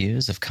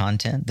interviews of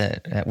content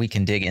that we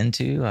can dig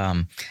into.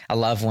 I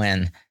love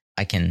when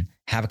I can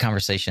have a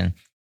conversation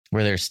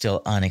where there's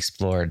still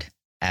unexplored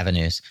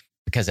avenues,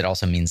 because it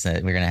also means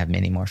that we're going to have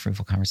many more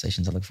fruitful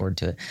conversations. I look forward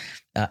to it.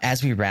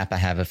 As we wrap, I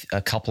have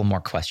a couple more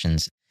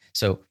questions.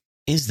 So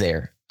is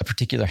there a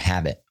particular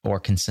habit or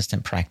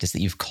consistent practice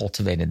that you've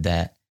cultivated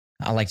that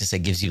I like to say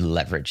gives you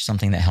leverage,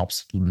 something that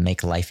helps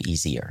make life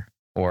easier,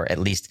 or at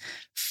least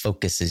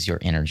focuses your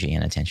energy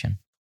and attention?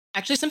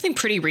 Actually, something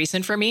pretty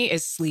recent for me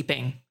is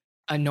sleeping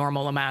a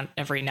normal amount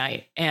every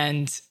night.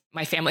 And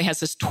my family has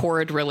this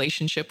torrid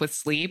relationship with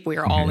sleep. We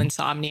are all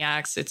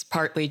insomniacs. It's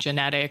partly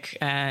genetic,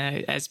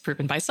 as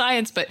proven by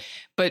science,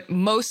 but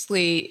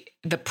mostly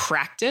the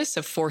practice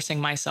of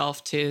forcing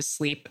myself to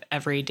sleep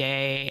every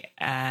day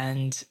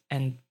and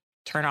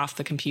turn off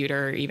the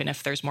computer, even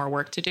if there's more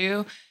work to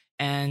do,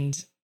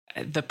 and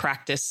the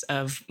practice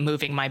of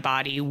moving my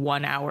body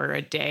 1 hour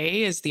a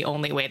day is the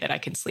only way that I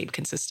can sleep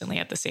consistently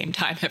at the same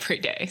time every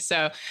day.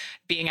 So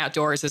being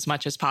outdoors as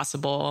much as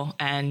possible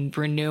and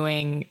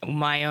renewing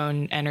my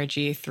own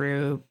energy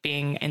through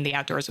being in the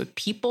outdoors with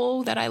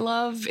people that I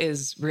love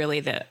is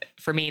really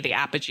for me, the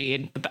apogee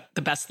and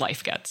the best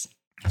life gets.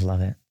 I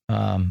love it.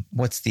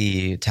 What's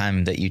the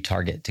time that you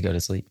target to go to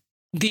sleep?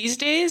 These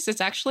days, it's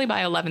actually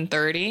by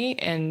 11:30.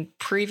 And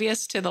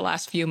previous to the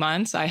last few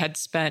months, I had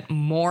spent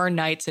more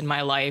nights in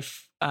my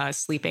life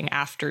sleeping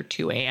after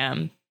 2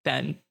 a.m.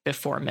 than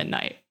before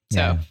midnight. So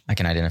yeah, I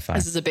can identify.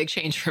 This is a big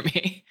change for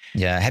me.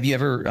 Yeah. Have you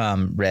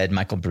ever read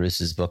Michael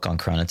Bruce's book on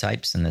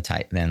chronotypes and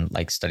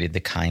then studied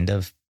the kind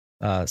of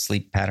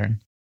sleep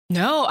pattern?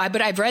 No,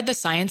 but I've read The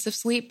Science of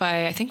Sleep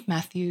by, I think,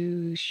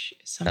 Matthew.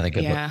 Another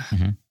good book.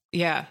 Mm-hmm.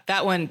 Yeah,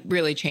 that one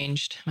really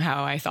changed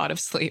how I thought of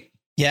sleep.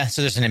 Yeah.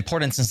 So there's an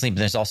importance in sleep, but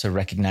there's also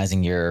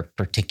recognizing your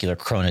particular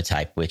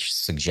chronotype, which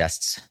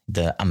suggests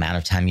the amount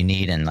of time you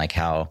need and like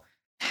how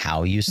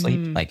you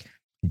sleep. Like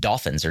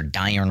dolphins are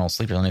diurnal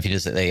sleepers. I don't know if you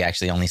just, they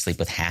actually only sleep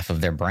with half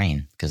of their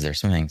brain because they're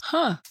swimming.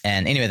 Huh.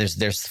 And anyway,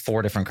 there's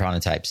 4 different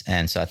chronotypes.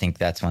 And so I think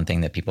that's one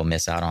thing that people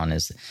miss out on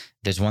is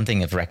there's one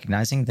thing of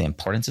recognizing the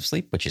importance of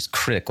sleep, which is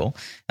critical.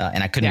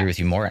 And I couldn't agree with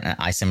you more. And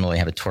I similarly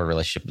have a toward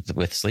relationship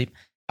with sleep.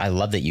 I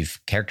love that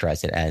you've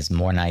characterized it as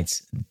more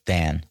nights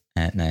than.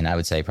 And I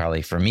would say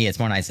probably for me, it's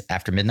more nights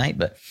after midnight,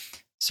 but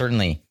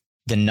certainly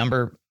the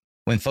number,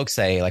 when folks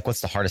say like, what's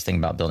the hardest thing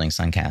about building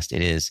Suncast?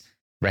 It is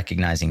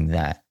recognizing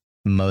that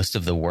most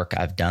of the work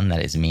I've done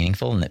that is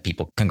meaningful and that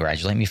people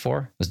congratulate me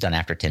for was done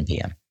after 10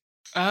 p.m.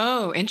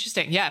 Oh,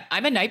 interesting. Yeah.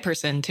 I'm a night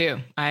person too.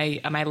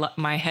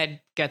 My head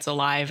gets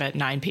alive at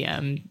 9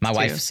 p.m. My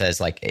wife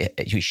says like,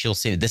 she'll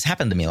see, this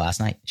happened to me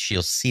last night.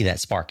 She'll see that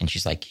spark and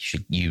she's like,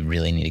 you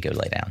really need to go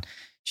lay down.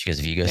 She goes,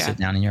 if you go sit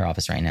down in your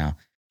office right now,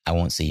 I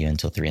won't see you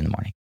until 3 a.m.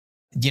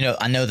 You know,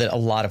 I know that a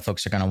lot of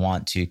folks are going to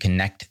want to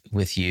connect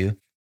with you.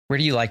 Where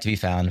do you like to be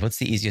found? What's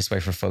the easiest way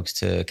for folks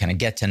to kind of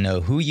get to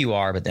know who you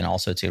are, but then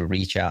also to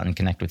reach out and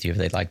connect with you if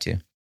they'd like to?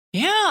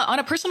 Yeah. On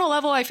a personal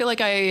level, I feel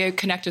like I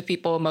connect with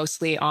people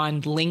mostly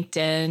on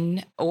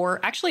LinkedIn or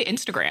actually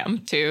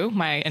Instagram too.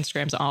 My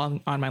Instagram's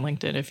on my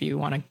LinkedIn if you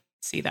want to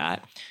see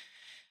that.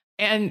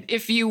 And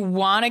if you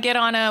want to get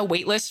on a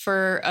wait list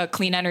for a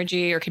clean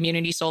energy or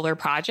community solar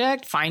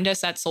project, find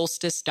us at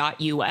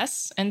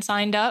solstice.us and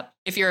sign up.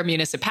 If you're a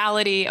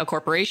municipality, a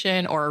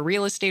corporation, or a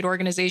real estate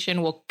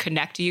organization, we'll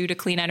connect you to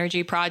clean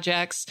energy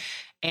projects.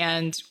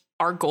 And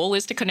our goal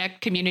is to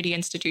connect community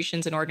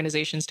institutions and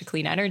organizations to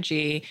clean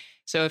energy.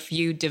 So if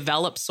you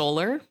develop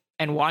solar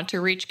and want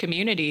to reach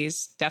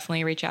communities,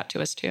 definitely reach out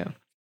to us too.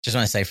 Just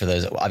want to say for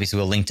those, obviously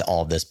we'll link to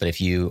all of this, but if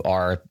you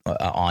are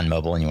on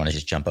mobile and you want to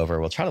just jump over,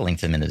 we'll try to link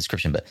them in the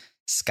description. But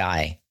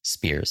Sky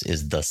Spears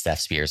is the Steph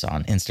Spears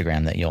on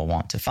Instagram that you'll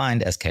want to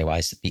find,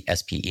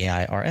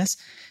 SKYSPEIRS.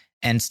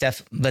 And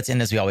Steph, let's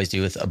end as we always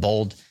do with a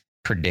bold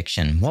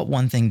prediction. What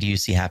one thing do you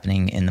see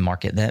happening in the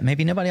market that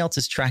maybe nobody else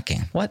is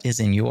tracking? What is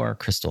in your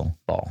crystal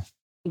ball?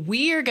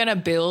 We are going to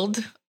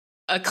build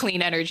a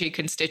clean energy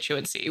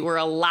constituency where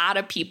a lot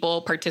of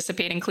people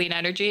participate in clean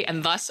energy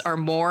and thus are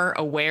more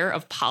aware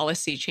of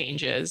policy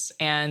changes.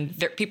 And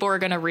people are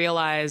going to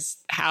realize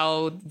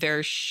how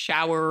their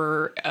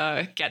shower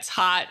gets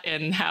hot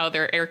and how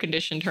their air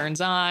condition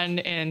turns on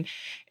and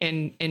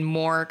in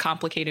more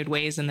complicated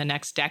ways in the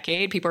next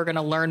decade. People are going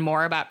to learn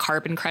more about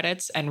carbon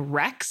credits and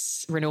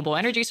RECs, renewable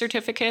energy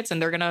certificates,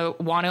 and they're going to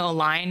want to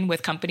align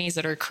with companies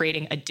that are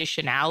creating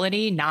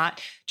additionality, not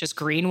just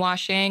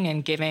greenwashing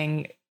and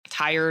giving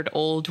tired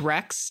old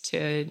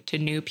RECs to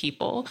new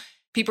people.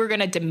 People are going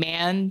to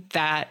demand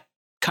that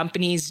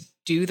companies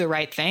do the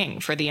right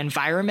thing for the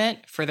environment,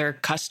 for their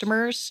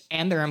customers,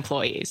 and their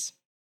employees.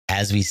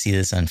 As we see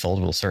this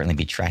unfold, we'll certainly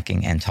be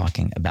tracking and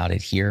talking about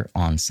it here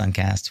on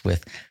Suncast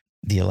with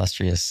the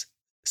illustrious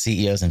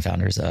CEOs and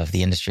founders of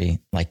the industry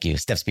like you.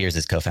 Steph Spears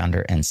is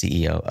co-founder and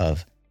CEO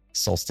of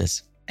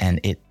Solstice,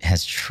 and it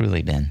has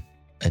truly been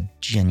a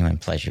genuine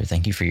pleasure.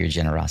 Thank you for your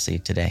generosity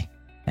today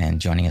and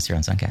joining us here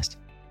on Suncast.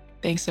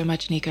 Thanks so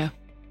much, Nico.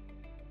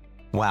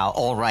 Wow.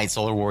 All right,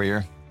 Solar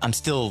Warrior. I'm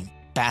still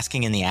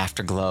basking in the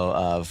afterglow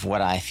of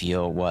what I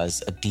feel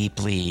was a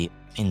deeply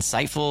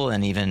insightful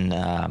and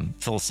even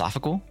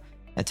philosophical,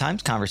 at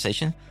times,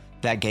 conversation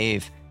that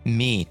gave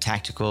me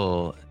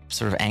tactical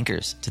sort of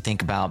anchors to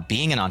think about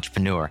being an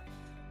entrepreneur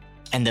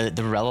and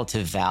the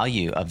relative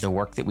value of the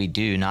work that we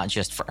do, not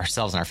just for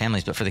ourselves and our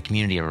families, but for the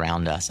community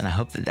around us. And I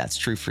hope that that's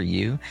true for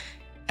you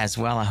as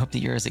well. I hope that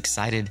you're as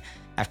excited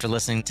after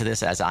listening to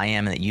this as I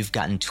am, and that you've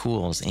gotten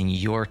tools in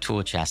your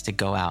tool chest to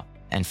go out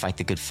and fight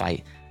the good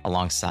fight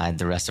alongside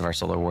the rest of our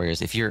Solar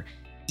Warriors. If you're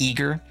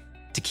eager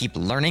to keep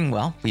learning,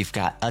 well, we've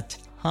got a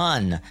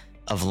ton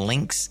of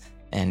links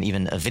and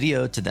even a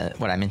video to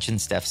what I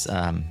mentioned, Steph's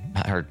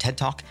her TED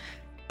Talk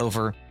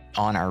over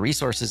on our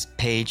resources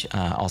page,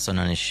 also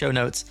known as show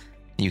notes.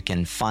 You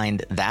can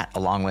find that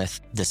along with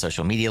the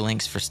social media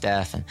links for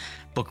Steph and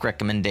book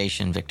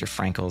recommendation, Viktor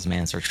Frankl's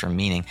Man's Search for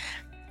Meaning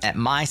at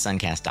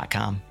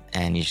mysuncast.com.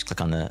 And you just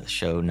click on the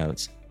show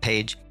notes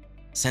page.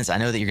 since I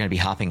know that you're going to be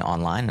hopping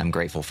online, and I'm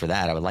grateful for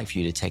that, I would like for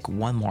you to take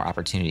one more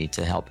opportunity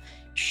to help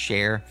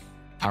share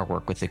our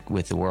work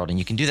with the world. And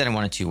you can do that in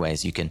one of two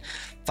ways. You can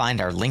find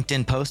our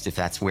LinkedIn post if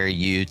that's where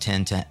you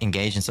tend to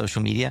engage in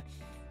social media,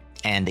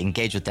 and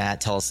engage with that.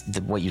 Tell us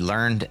what you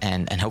learned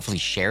and hopefully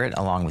share it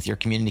along with your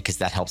community, because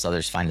that helps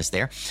others find us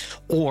there.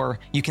 Or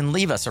you can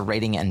leave us a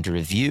rating and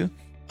review,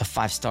 a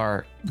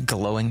 5-star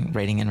glowing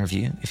rating and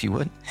review, if you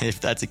would, if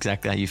that's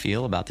exactly how you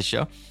feel about the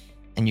show.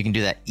 And you can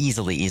do that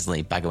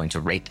easily by going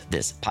to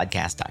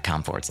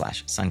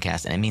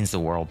ratethispodcast.com/Suncast. And it means the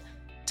world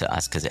to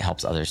us because it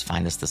helps others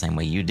find us the same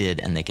way you did.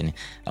 And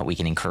we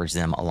can encourage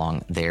them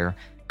along their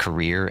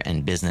career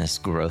and business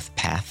growth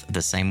path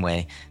the same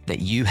way that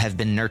you have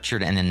been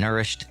nurtured and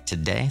nourished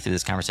today through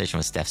this conversation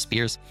with Steph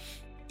Spears.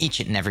 Each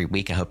and every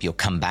week, I hope you'll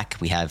come back.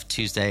 We have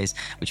Tuesdays,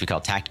 which we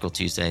call Tactical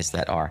Tuesdays,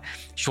 that are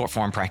short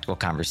form practical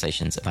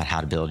conversations about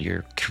how to build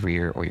your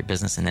career or your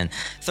business. And then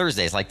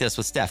Thursdays like this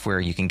with Steph, where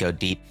you can go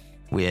deep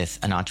with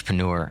an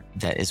entrepreneur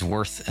that is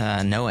worth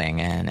knowing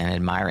and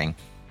admiring,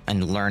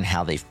 and learn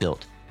how they've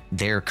built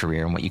their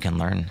career and what you can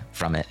learn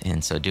from it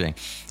in so doing.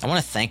 I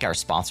want to thank our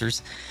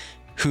sponsors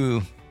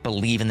who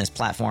believe in this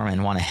platform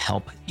and want to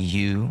help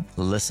you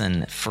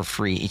listen for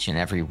free each and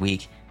every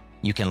week.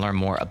 You can learn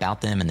more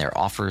about them and their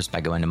offers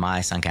by going to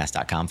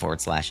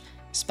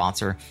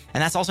mysuncast.com/sponsor.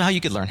 And that's also how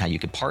you could learn how you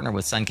could partner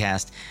with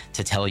Suncast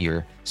to tell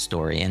your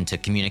story and to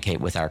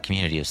communicate with our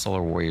community of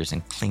solar warriors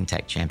and clean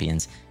tech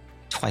champions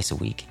twice a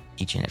week,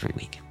 each and every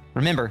week.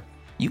 Remember,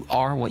 you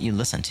are what you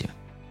listen to.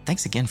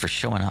 Thanks again for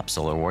showing up,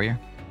 Solar Warrior.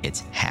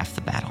 It's half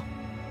the battle.